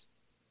both.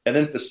 And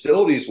then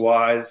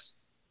facilities-wise,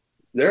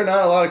 there are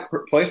not a lot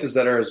of places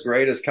that are as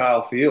great as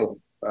Kyle Field.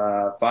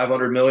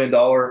 $500 million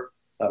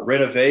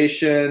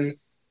renovation.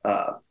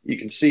 You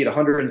can seat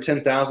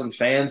 110,000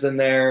 fans in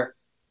there.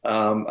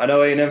 I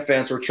know A&M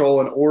fans were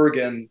trolling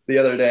Oregon the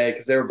other day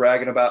because they were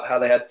bragging about how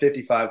they had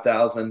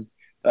 55,000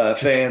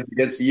 fans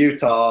against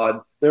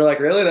Utah. They're like,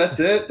 really? That's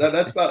it?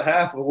 That's about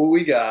half of what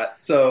we got.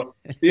 So,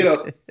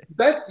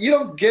 that you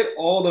don't get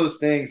all those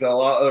things at a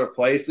lot of other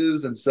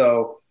places. And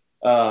so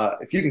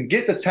if you can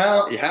get the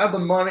talent, you have the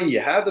money, you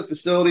have the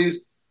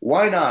facilities,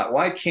 why not?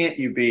 Why can't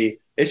you be?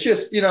 It's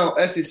just,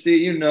 SEC,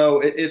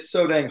 it's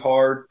so dang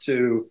hard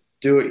to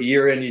do it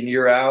year in and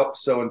year out.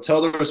 So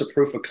until there's a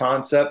proof of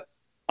concept,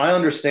 I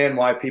understand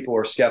why people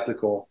are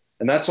skeptical.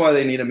 And that's why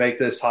they need to make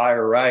this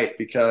hire right,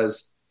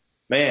 because,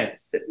 man,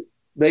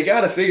 they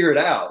got to figure it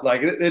out.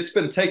 Like, it's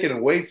been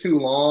taking way too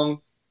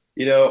long.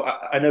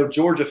 I know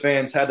Georgia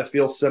fans had to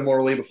feel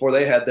similarly before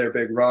they had their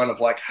big run of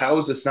like, how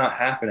is this not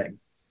happening?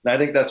 And I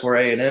think that's where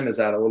A&M is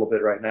at a little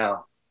bit right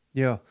now.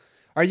 Yeah.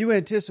 Are you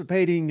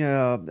anticipating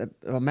a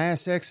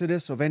mass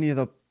exodus of any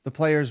of the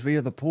players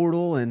via the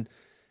portal? And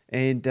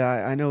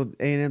I know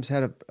A&M's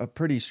had a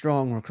pretty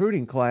strong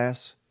recruiting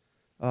class.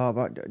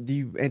 But do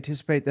you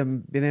anticipate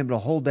them being able to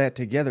hold that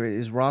together?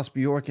 Is Ross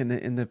Bjork and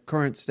the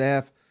current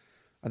staff,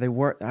 are they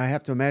I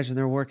have to imagine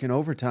they're working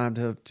overtime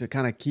to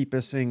kind of keep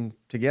this thing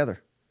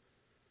together.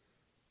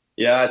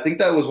 Yeah, I think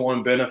that was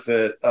one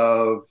benefit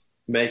of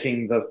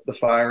making the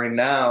firing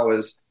now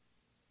is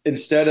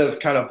instead of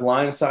kind of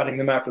blindsiding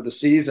them after the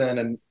season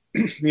and,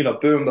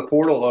 boom, the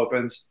portal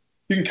opens,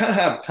 you can kind of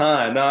have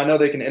time. Now, I know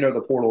they can enter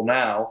the portal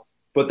now,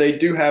 but they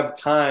do have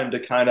time to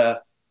kind of,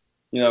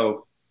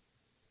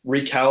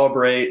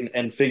 recalibrate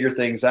and figure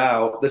things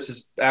out. This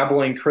is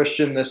Abilene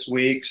Christian this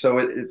week, so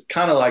it's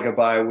kind of like a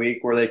bye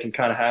week where they can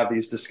kind of have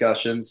these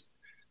discussions.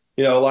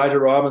 Elijah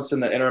Robinson,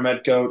 the interim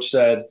head coach,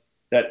 said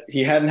that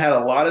he hadn't had a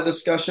lot of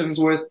discussions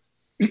with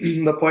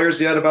the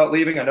players yet about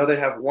leaving. I know they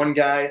have one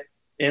guy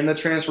in the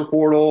transfer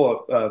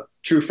portal, a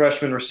true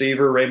freshman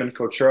receiver, Raymond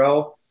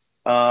Cottrell,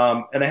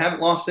 and they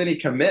haven't lost any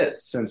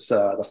commits since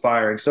the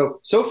firing.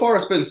 So far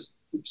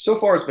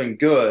it's been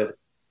good.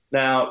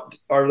 Now,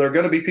 are there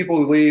going to be people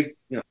who leave?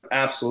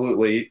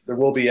 Absolutely. There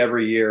will be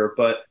every year.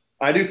 But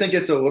I do think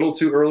it's a little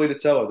too early to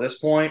tell at this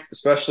point,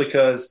 especially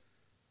because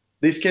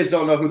these kids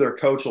don't know who their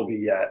coach will be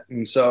yet.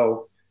 And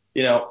so,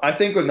 I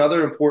think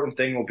another important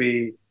thing will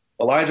be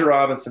Elijah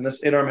Robinson,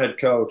 this interim head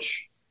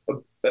coach.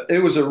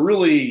 It was a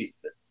really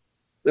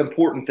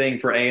important thing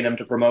for A&M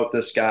to promote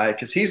this guy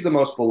because he's the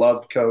most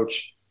beloved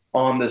coach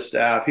on this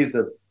staff. He's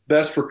the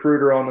best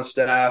recruiter on the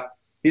staff.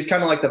 He's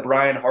kind of like the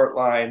Brian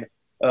Hartline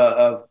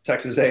of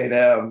Texas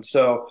A&M.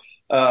 So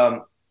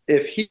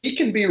if he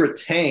can be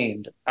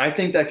retained, I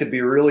think that could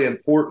be really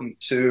important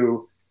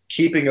to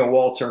keeping a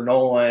Walter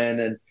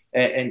Nolan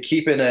and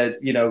keeping a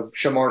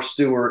Shamar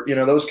Stewart,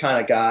 those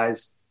kind of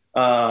guys.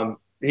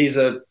 He's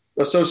a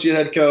associate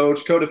head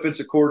coach,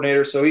 co-defensive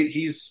coordinator, so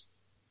he's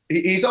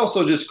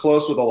also just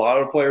close with a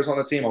lot of players on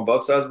the team on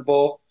both sides of the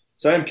ball.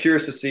 So I'm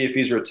curious to see if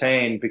he's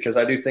retained because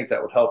I do think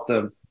that would help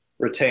them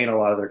retain a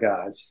lot of their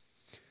guys.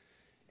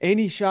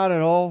 Any shot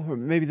at all, or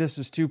maybe this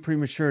is too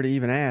premature to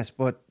even ask,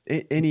 but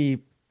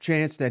any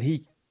chance that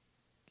he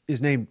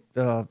is named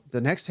the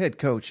next head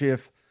coach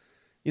if,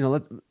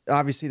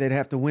 obviously they'd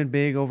have to win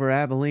big over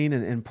Abilene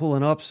and pull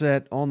an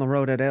upset on the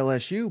road at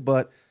LSU,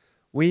 but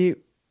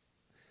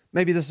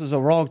maybe this is a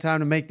wrong time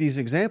to make these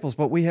examples,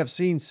 but we have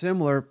seen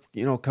similar,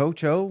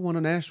 Coach O won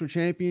a national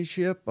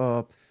championship,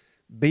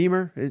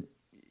 Beamer,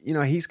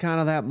 he's kind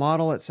of that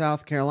model at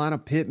South Carolina,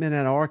 Pittman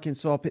at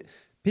Arkansas.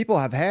 People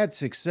have had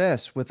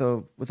success with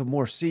a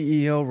more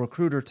CEO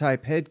recruiter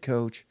type head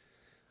coach.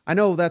 I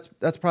know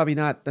that's probably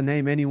not the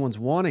name anyone's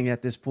wanting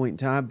at this point in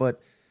time,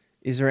 but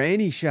is there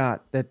any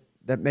shot that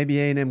maybe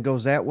A&M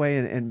goes that way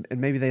and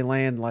maybe they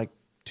land like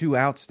two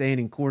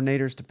outstanding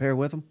coordinators to pair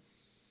with them?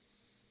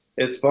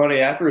 It's funny,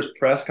 after his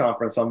press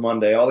conference on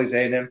Monday, all these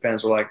A&M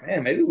fans were like,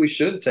 man, maybe we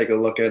should take a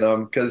look at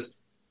him, because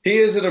he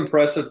is an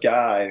impressive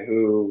guy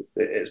who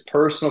is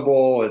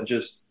personable and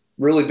just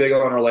really big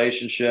on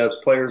relationships.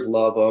 Players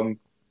love him.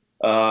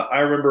 I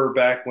remember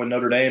back when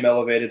Notre Dame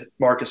elevated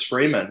Marcus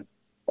Freeman,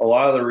 a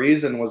lot of the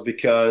reason was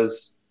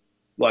because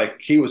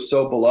he was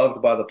so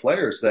beloved by the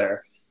players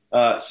there.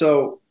 I'm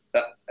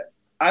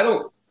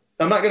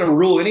not going to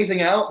rule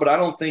anything out, but I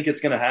don't think it's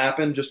going to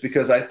happen, just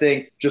because I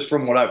think, just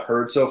from what I've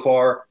heard so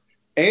far,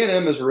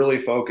 A&M is really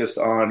focused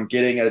on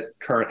getting a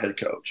current head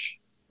coach.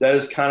 That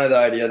is kind of the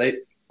idea.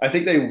 I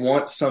think they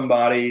want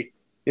somebody,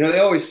 they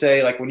always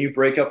say, like, when you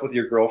break up with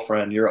your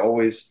girlfriend, you're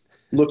always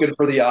looking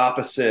for the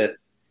opposite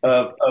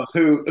of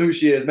who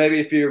she is.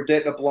 Maybe if you're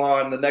dating a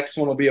blonde, the next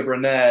one will be a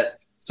brunette.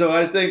 So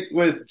I think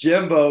with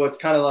Jimbo, it's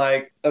kind of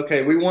like,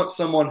 okay, we want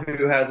someone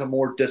who has a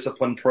more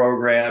disciplined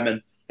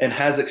program and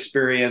has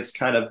experience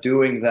kind of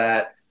doing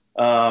that.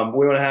 We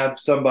want to have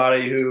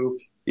somebody who,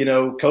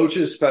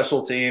 coaches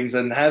special teams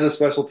and has a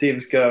special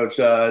teams coach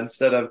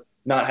instead of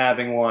not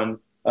having one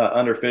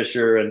under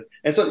Fisher.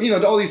 And so,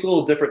 all these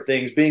little different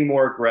things, being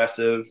more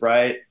aggressive,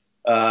 right?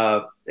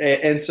 But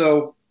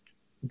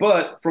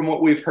from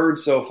what we've heard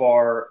so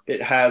far,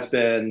 it has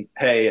been,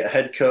 hey, a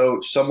head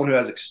coach, someone who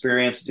has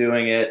experience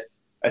doing it.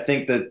 I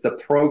think that the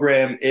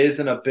program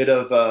is in a bit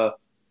of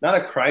not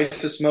a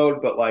crisis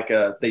mode, but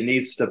they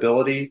need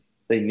stability.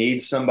 They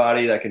need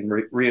somebody that can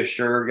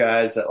reassure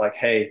guys that,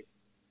 hey,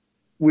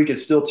 we can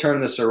still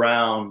turn this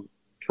around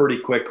pretty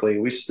quickly.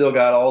 We still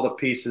got all the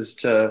pieces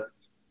to,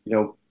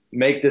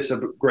 make this a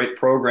great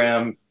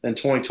program in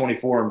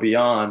 2024 and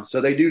beyond.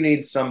 So they do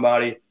need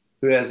somebody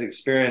who has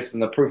experience in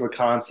the proof of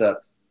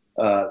concept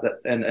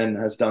and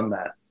has done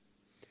that.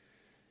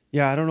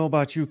 Yeah, I don't know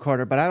about you,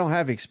 Carter, but I don't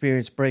have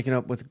experience breaking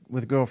up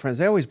with girlfriends.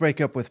 They always break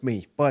up with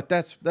me, but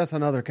that's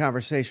another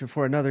conversation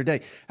for another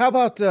day. How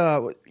about,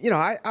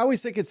 I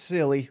always think it's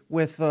silly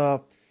with,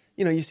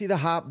 you see the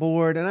hot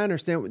board, and I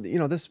understand,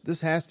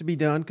 this has to be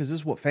done because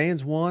this is what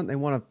fans want.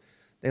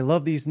 They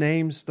love these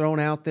names thrown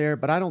out there,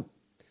 but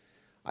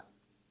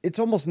it's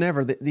almost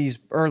never these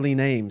early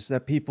names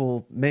that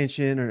people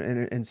mention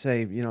and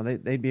say,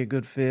 they'd be a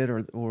good fit,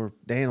 or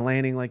Dan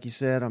Lanning, like you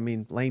said. I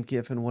mean, Lane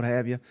Kiffin, what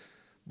have you.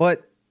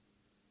 But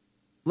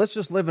let's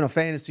just live in a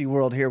fantasy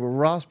world here where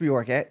Ross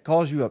Bjork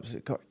calls you up,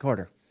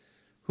 Carter,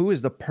 who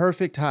is the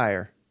perfect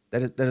hire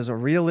that is a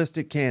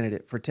realistic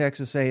candidate for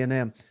Texas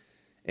A&M?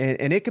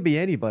 And it could be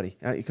anybody.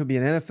 It could be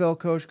an NFL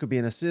coach, could be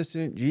an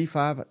assistant,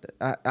 G5.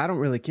 I don't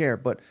really care.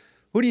 But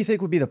who do you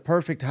think would be the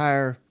perfect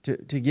hire to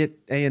get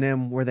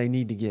A&M where they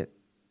need to get?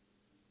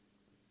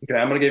 Okay,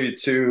 I'm going to give you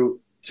two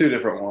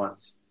different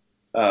ones.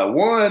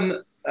 One,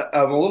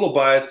 I'm a little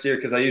biased here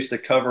because I used to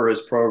cover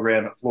his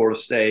program at Florida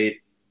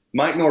State.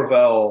 Mike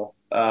Norvell,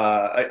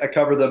 I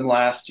covered them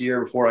last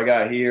year before I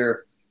got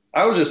here.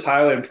 I was just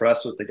highly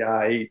impressed with the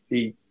guy.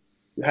 He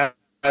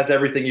has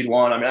everything you'd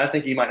want. I mean, I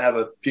think he might have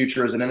a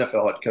future as an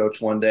NFL head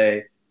coach one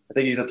day. I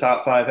think he's a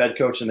top 5 head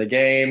coach in the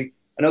game.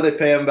 I know they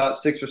pay him about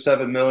 $6 or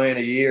 $7 million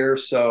a year,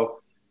 so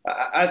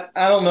I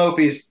don't know if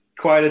he's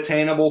quite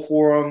attainable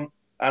for him.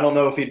 I don't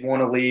know if he'd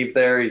want to leave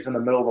there. He's in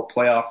the middle of a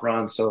playoff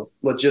run, so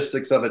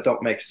logistics of it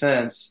don't make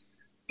sense.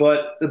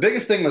 But the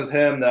biggest thing with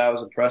him that I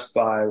was impressed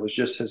by was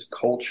just his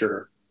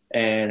culture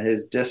and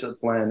his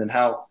discipline, and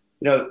how,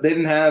 they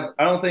didn't have,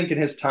 I don't think in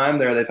his time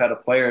there they've had a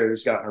player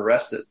who's gotten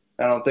arrested.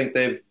 I don't think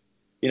they've,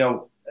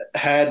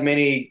 had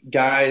many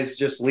guys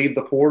just leave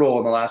the portal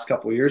in the last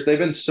couple of years. They've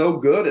been so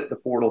good at the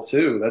portal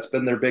too. That's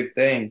been their big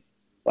thing.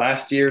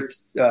 Last year,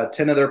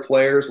 10 of their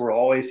players were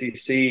all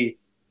ACC,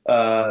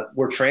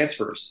 were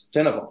transfers,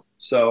 10 of them.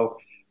 So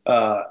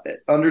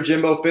under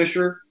Jimbo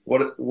Fisher,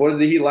 what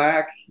did he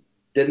lack?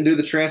 Didn't do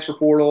the transfer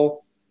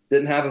portal,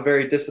 didn't have a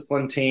very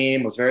disciplined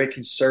team, was very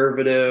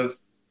conservative,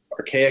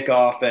 archaic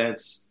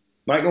offense.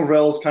 Mike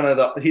Norvell's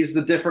he's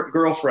the different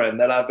girlfriend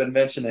that I've been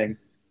mentioning.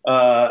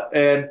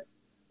 And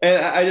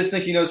I just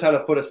think he knows how to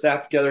put a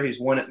staff together. He's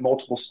won at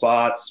multiple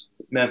spots,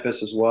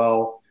 Memphis as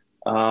well.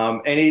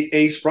 And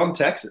he's from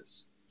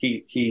Texas.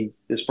 He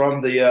is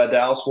from the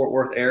Dallas-Fort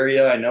Worth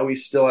area. I know he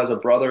still has a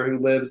brother who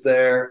lives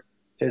there.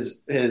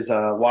 His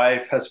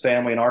wife has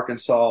family in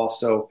Arkansas.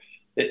 So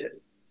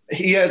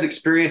he has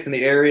experience in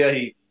the area.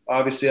 He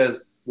obviously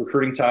has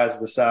recruiting ties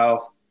to the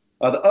South.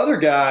 The other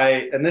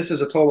guy, and this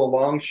is a total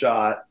long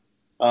shot,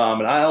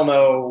 and I don't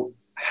know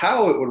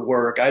how it would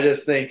work. I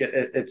just think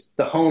it's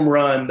the home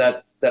run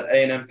that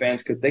A&M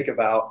fans could think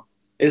about,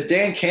 is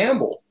Dan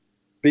Campbell.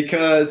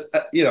 Because,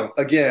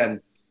 again,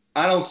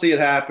 I don't see it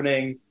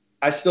happening.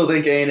 I still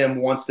think A&M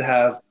wants to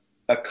have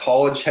a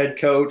college head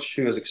coach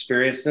who has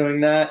experience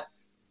doing that.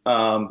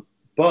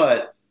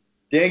 But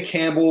Dan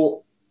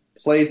Campbell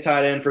played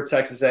tight end for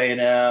Texas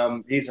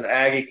A&M. He's an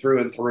Aggie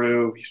through and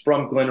through. He's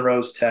from Glen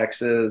Rose,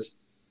 Texas.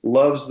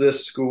 Loves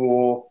this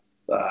school,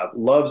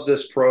 loves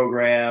this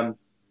program.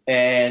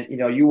 And,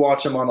 you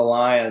watch him on the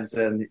Lions,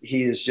 and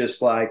he is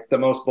just like the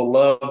most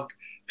beloved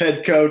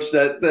head coach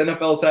that the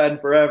NFL's had in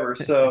forever.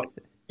 So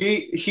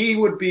he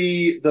would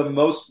be the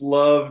most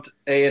loved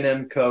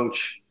A&M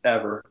coach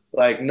ever,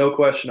 like no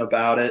question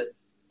about it.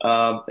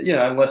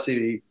 Unless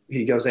he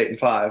goes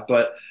 8-5,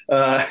 but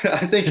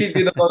I think he'd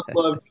be the most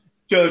loved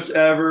coach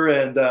ever,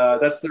 and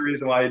that's the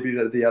reason why he'd be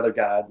the other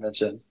guy I'd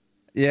mentioned.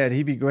 Yeah, and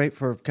he'd be great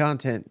for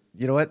content.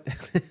 You know what?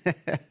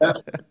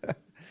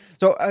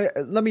 So I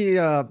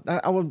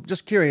was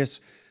just curious,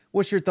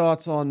 what's your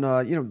thoughts on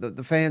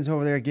the fans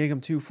over there at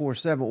GigEm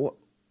 247?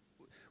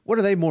 What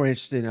are they more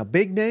interested in, a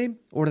big name,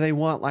 or do they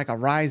want like a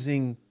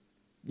rising,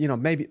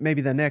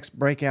 maybe the next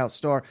breakout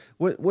star?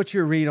 What's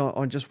your read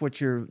on just what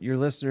your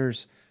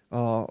listeners,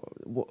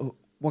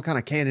 what kind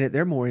of candidate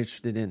they're more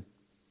interested in?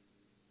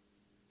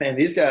 Man,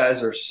 these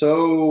guys are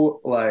so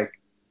like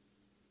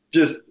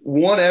just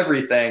want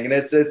everything, and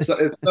it's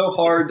so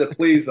hard to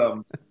please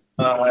them.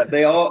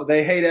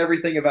 They hate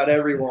everything about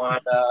everyone,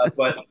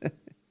 but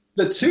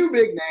the two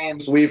big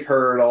names we've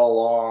heard all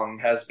along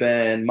has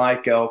been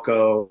Mike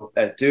Elko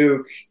at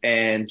Duke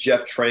and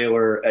Jeff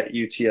Traylor at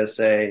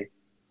UTSA.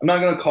 I'm not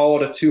going to call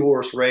it a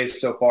two-horse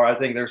race so far. I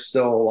think there's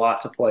still a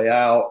lot to play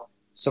out.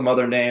 Some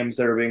other names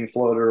that are being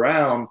floated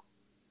around,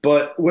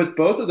 but with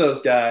both of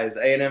those guys,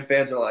 A&M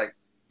fans are like,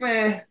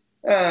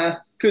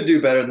 could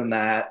do better than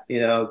that.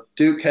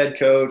 Duke head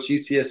coach,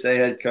 UTSA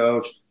head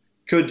coach,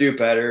 could do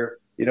better.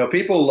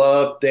 People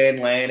love Dan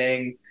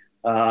Lanning.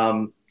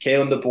 Kalen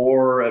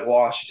DeBoer at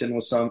Washington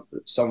was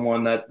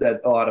someone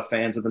that a lot of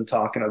fans have been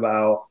talking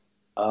about.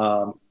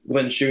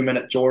 Glenn Schumann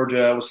at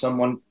Georgia was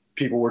someone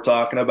people were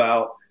talking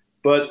about.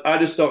 But I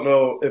just don't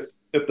know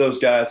if those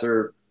guys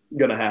are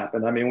going to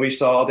happen. I mean, we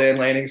saw Dan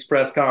Lanning's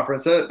press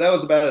conference. That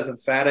was about as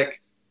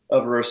emphatic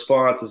of a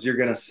response as you're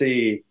going to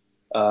see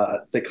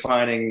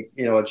declining,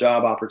 a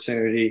job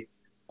opportunity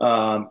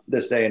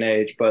this day and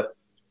age. But,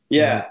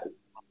 yeah,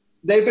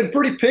 they've been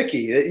pretty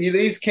picky.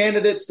 These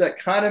candidates that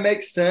kind of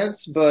make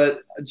sense but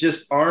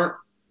just aren't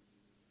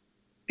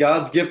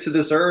God's gift to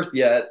this earth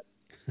yet,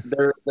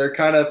 they're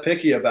kind of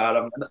picky about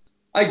them. And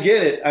I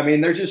get it. I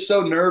mean, they're just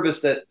so nervous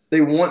that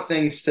they want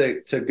things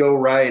to go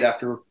right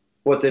after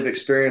what they've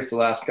experienced the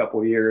last couple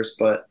of years.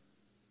 But,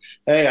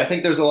 hey, I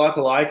think there's a lot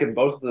to like in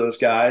both of those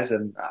guys,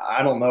 and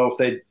I don't know if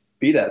they'd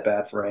be that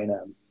bad for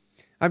A&M.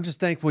 I'm just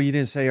thankful you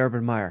didn't say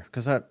Urban Meyer,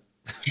 because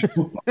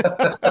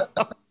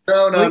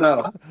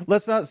No.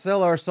 Let's not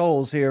sell our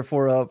souls here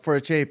for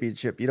a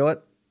championship. You know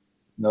what?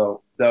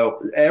 No.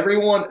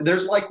 Everyone,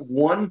 there's like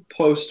one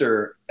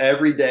poster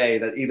every day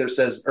that either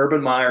says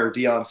Urban Meyer or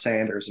Deion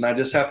Sanders, and I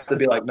just have to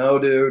be like, no,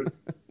 dude,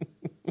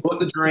 put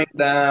the drink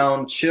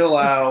down, chill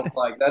out.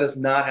 Like, that is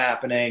not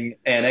happening,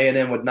 and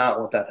A&M would not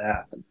want that to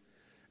happen.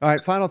 All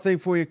right, final thing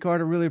for you,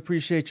 Carter. Really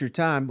appreciate your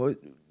time. But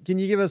can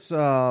you give us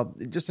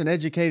just an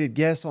educated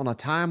guess on a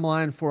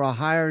timeline for a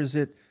hire?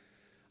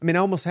 I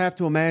almost have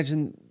to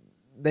imagine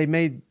they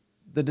made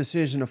the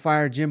decision to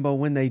fire Jimbo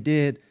when they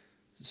did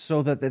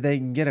so that they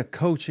can get a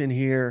coach in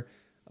here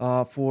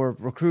for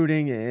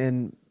recruiting.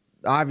 And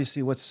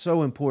obviously what's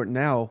so important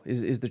now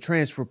is the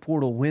transfer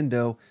portal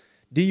window.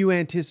 Do you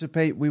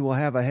anticipate we will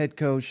have a head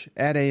coach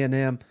at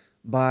A&M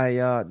by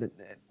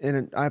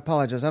and I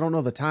apologize, I don't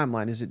know the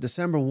timeline. Is it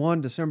December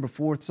 1, December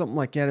 4th, something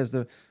like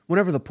that?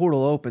 Whenever the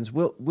portal opens,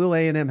 will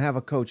A&M have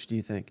a coach, do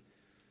you think?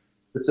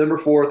 December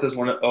 4th is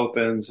when it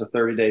opens, a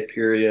 30-day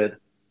period.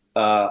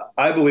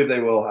 I believe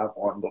they will have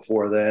one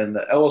before then.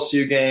 The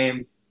LSU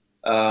game,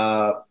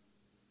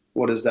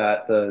 what is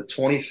that, the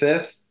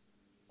 25th?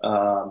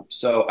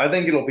 So I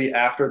think it'll be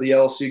after the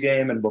LSU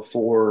game and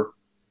before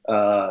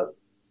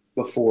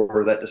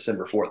that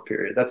December 4th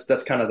period.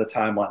 That's kind of the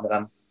timeline that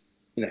I'm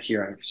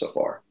hearing so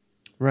far.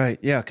 Right,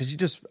 yeah, because you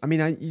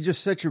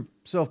just set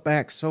yourself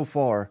back so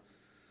far.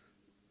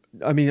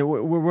 I mean,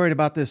 we're worried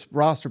about this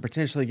roster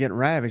potentially getting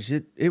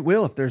ravaged. It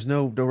will if there's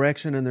no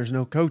direction and there's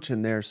no coach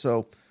in there.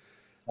 So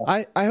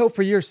I hope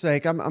for your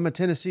sake, I'm a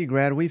Tennessee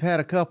grad. We've had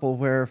a couple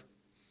where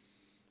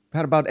we've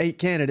had about 8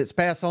 candidates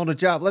pass on a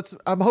job.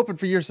 I'm hoping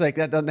for your sake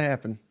that doesn't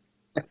happen.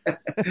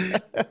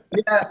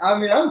 Yeah,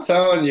 I'm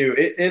telling you,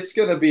 it's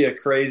going to be a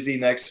crazy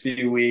next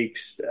few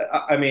weeks.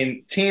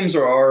 Teams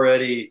are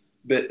already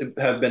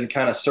have been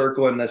kind of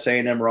circling this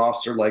A&M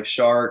roster like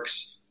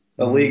sharks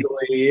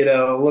illegally,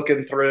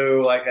 looking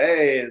through like,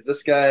 hey, is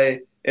this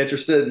guy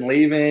interested in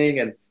leaving?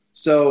 And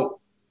so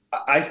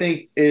I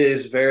think it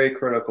is very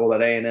critical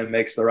that A&M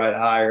makes the right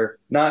hire,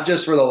 not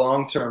just for the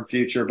long-term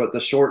future, but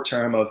the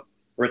short-term of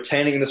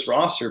retaining this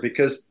roster.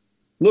 Because,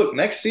 look,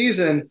 next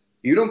season,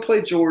 you don't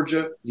play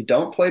Georgia, you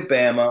don't play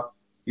Bama.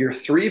 Your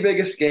 3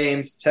 biggest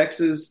games,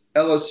 Texas,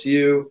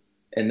 LSU,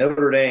 and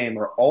Notre Dame,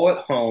 are all at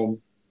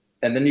home.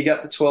 And then you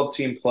got the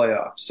 12-team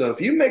playoff. So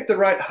if you make the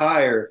right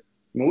hire,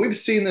 we've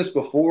seen this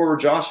before,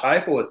 Josh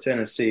Heupel at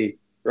Tennessee,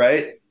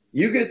 right?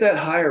 You get that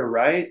hire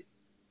right,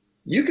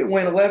 you can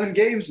win 11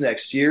 games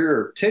next year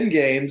or 10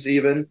 games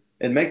even,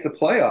 and make the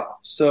playoffs.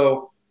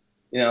 So,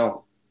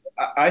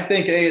 I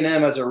think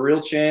A&M has a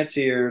real chance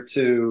here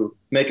to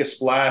make a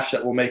splash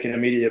that will make an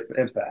immediate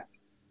impact.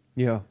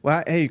 Yeah.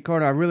 Well, hey,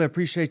 Carter, I really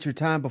appreciate your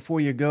time. Before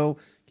you go,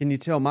 can you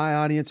tell my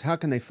audience, how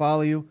can they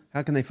follow you?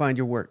 How can they find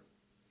your work?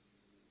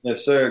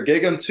 Yes, sir.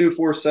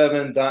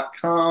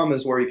 GigEm247.com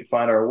is where you can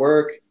find our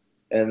work.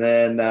 And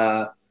then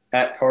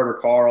at Carter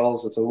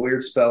Karels, it's a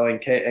weird spelling,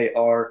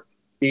 Karels.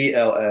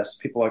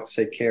 People like to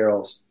say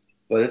Karels,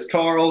 but it's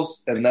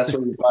Karels, and that's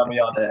where you find me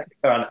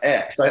on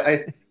X.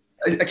 I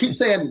keep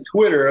saying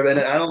Twitter, and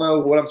I don't know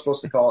what I'm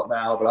supposed to call it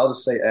now, but I'll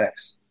just say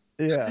X.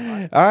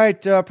 Yeah. All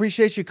right.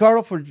 Appreciate you,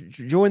 Carter, for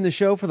joining the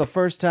show for the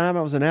first time.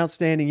 It was an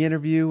outstanding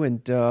interview.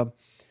 And,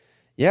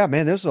 yeah,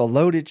 man, this is a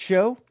loaded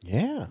show.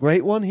 Yeah.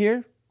 Great one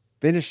here.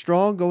 Finished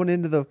strong going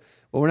into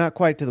we're not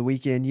quite to the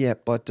weekend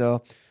yet, but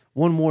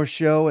one more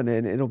show, and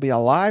it'll be a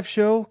live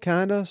show,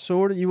 kind of,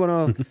 sort of. You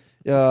want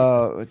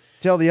to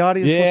tell the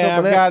audience what's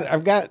up with that?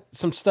 I've got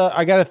some stuff.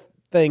 I got a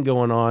thing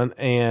going on,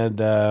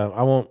 and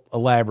I won't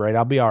elaborate.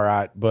 I'll be all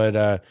right.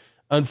 But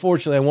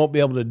unfortunately, I won't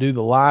be able to do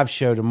the live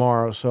show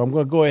tomorrow, so I'm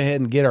going to go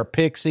ahead and get our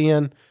picks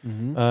in.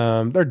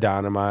 Mm-hmm. They're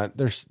dynamite.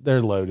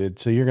 They're loaded,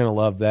 so you're going to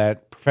love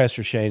that.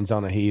 Professor Shane's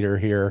on a heater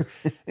here.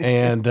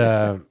 And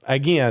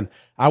again,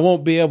 I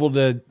won't be able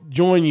to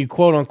join you,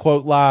 quote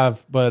unquote,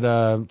 live, but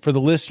for the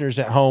listeners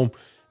at home,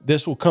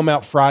 this will come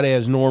out Friday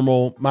as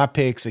normal. My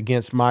picks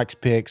against Mike's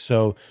picks,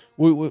 so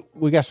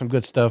we got some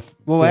good stuff.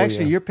 Well,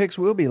 actually, your picks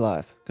will be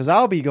live because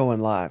I'll be going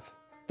live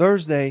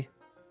Thursday,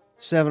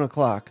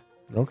 7:00,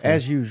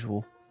 as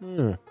usual.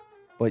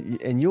 But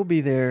you'll be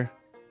there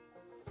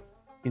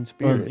in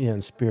spirit. In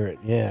spirit,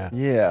 yeah.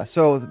 Yeah.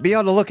 So be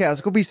on the lookout.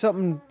 It's gonna be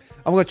something.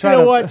 I'm gonna try. You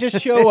know what?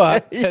 Just show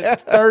up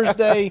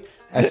Thursday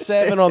at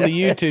 7 on the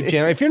YouTube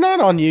channel. If you're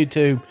not on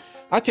YouTube,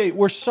 I tell you,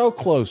 we're so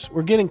close.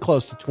 We're getting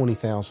close to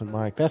 20,000,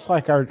 Mike. That's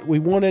like we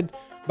wanted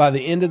by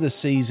the end of the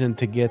season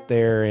to get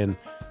there. And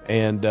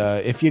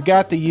if you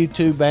got the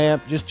YouTube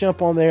app, just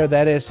jump on there,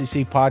 that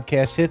SEC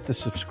podcast, hit the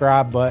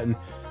subscribe button.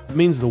 It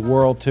means the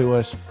world to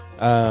us.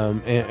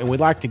 And we'd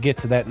like to get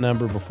to that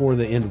number before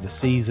the end of the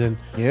season.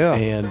 Yeah.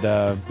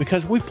 And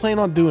because we plan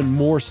on doing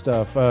more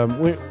stuff.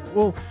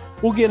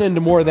 We'll get into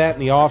more of that in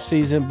the off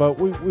season, but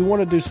we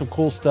want to do some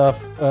cool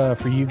stuff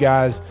for you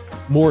guys,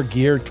 more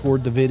geared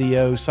toward the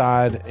video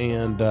side.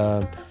 And,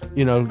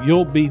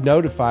 you'll be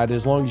notified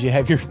as long as you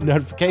have your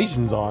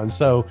notifications on.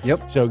 So,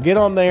 So get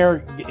on there,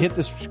 hit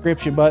the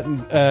subscription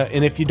button.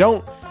 And if you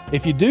do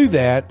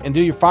that and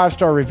do your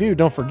 5-star review,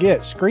 don't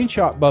forget,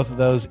 screenshot both of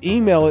those,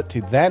 email it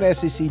to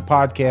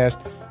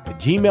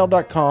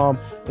thatsecpodcast@gmail.com,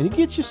 and you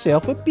get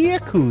yourself a beer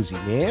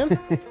koozie, man.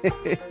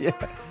 Yeah.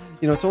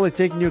 It's only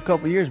taken you a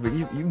couple of years, but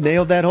you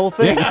nailed that whole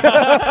thing.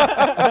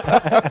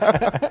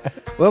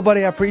 Well,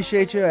 buddy, I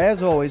appreciate you.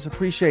 As always,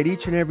 appreciate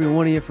each and every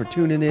one of you for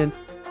tuning in.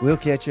 We'll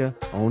catch you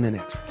on the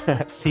next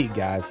one. See you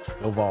guys.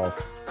 Go Vols.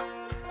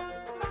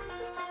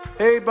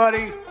 Hey,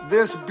 buddy,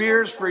 this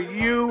beer's for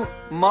you,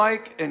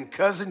 Mike, and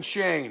Cousin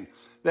Shane.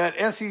 That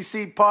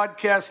SEC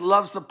podcast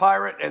loves the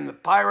Pirate, and the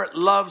Pirate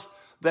loves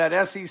that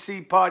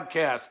SEC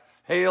podcast.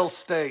 Hail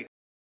State.